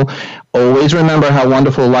panel. Always remember how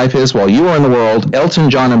wonderful life is while you are in the world. Elton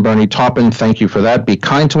John and Bernie Taupin, thank you for that. Be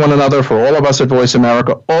kind to one another for all of us at Voice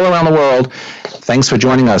America all around the world. Thanks for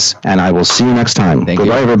joining us, and I will see you next time.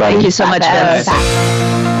 Goodbye, everybody. Thank you so much, Vince.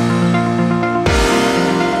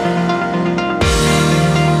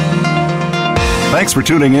 Thanks for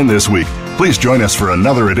tuning in this week. Please join us for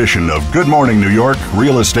another edition of Good Morning New York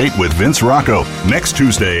Real Estate with Vince Rocco next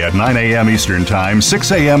Tuesday at 9 a.m. Eastern Time,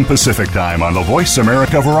 6 a.m. Pacific Time on the Voice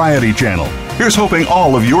America Variety Channel. Here's hoping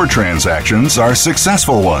all of your transactions are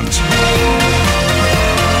successful ones.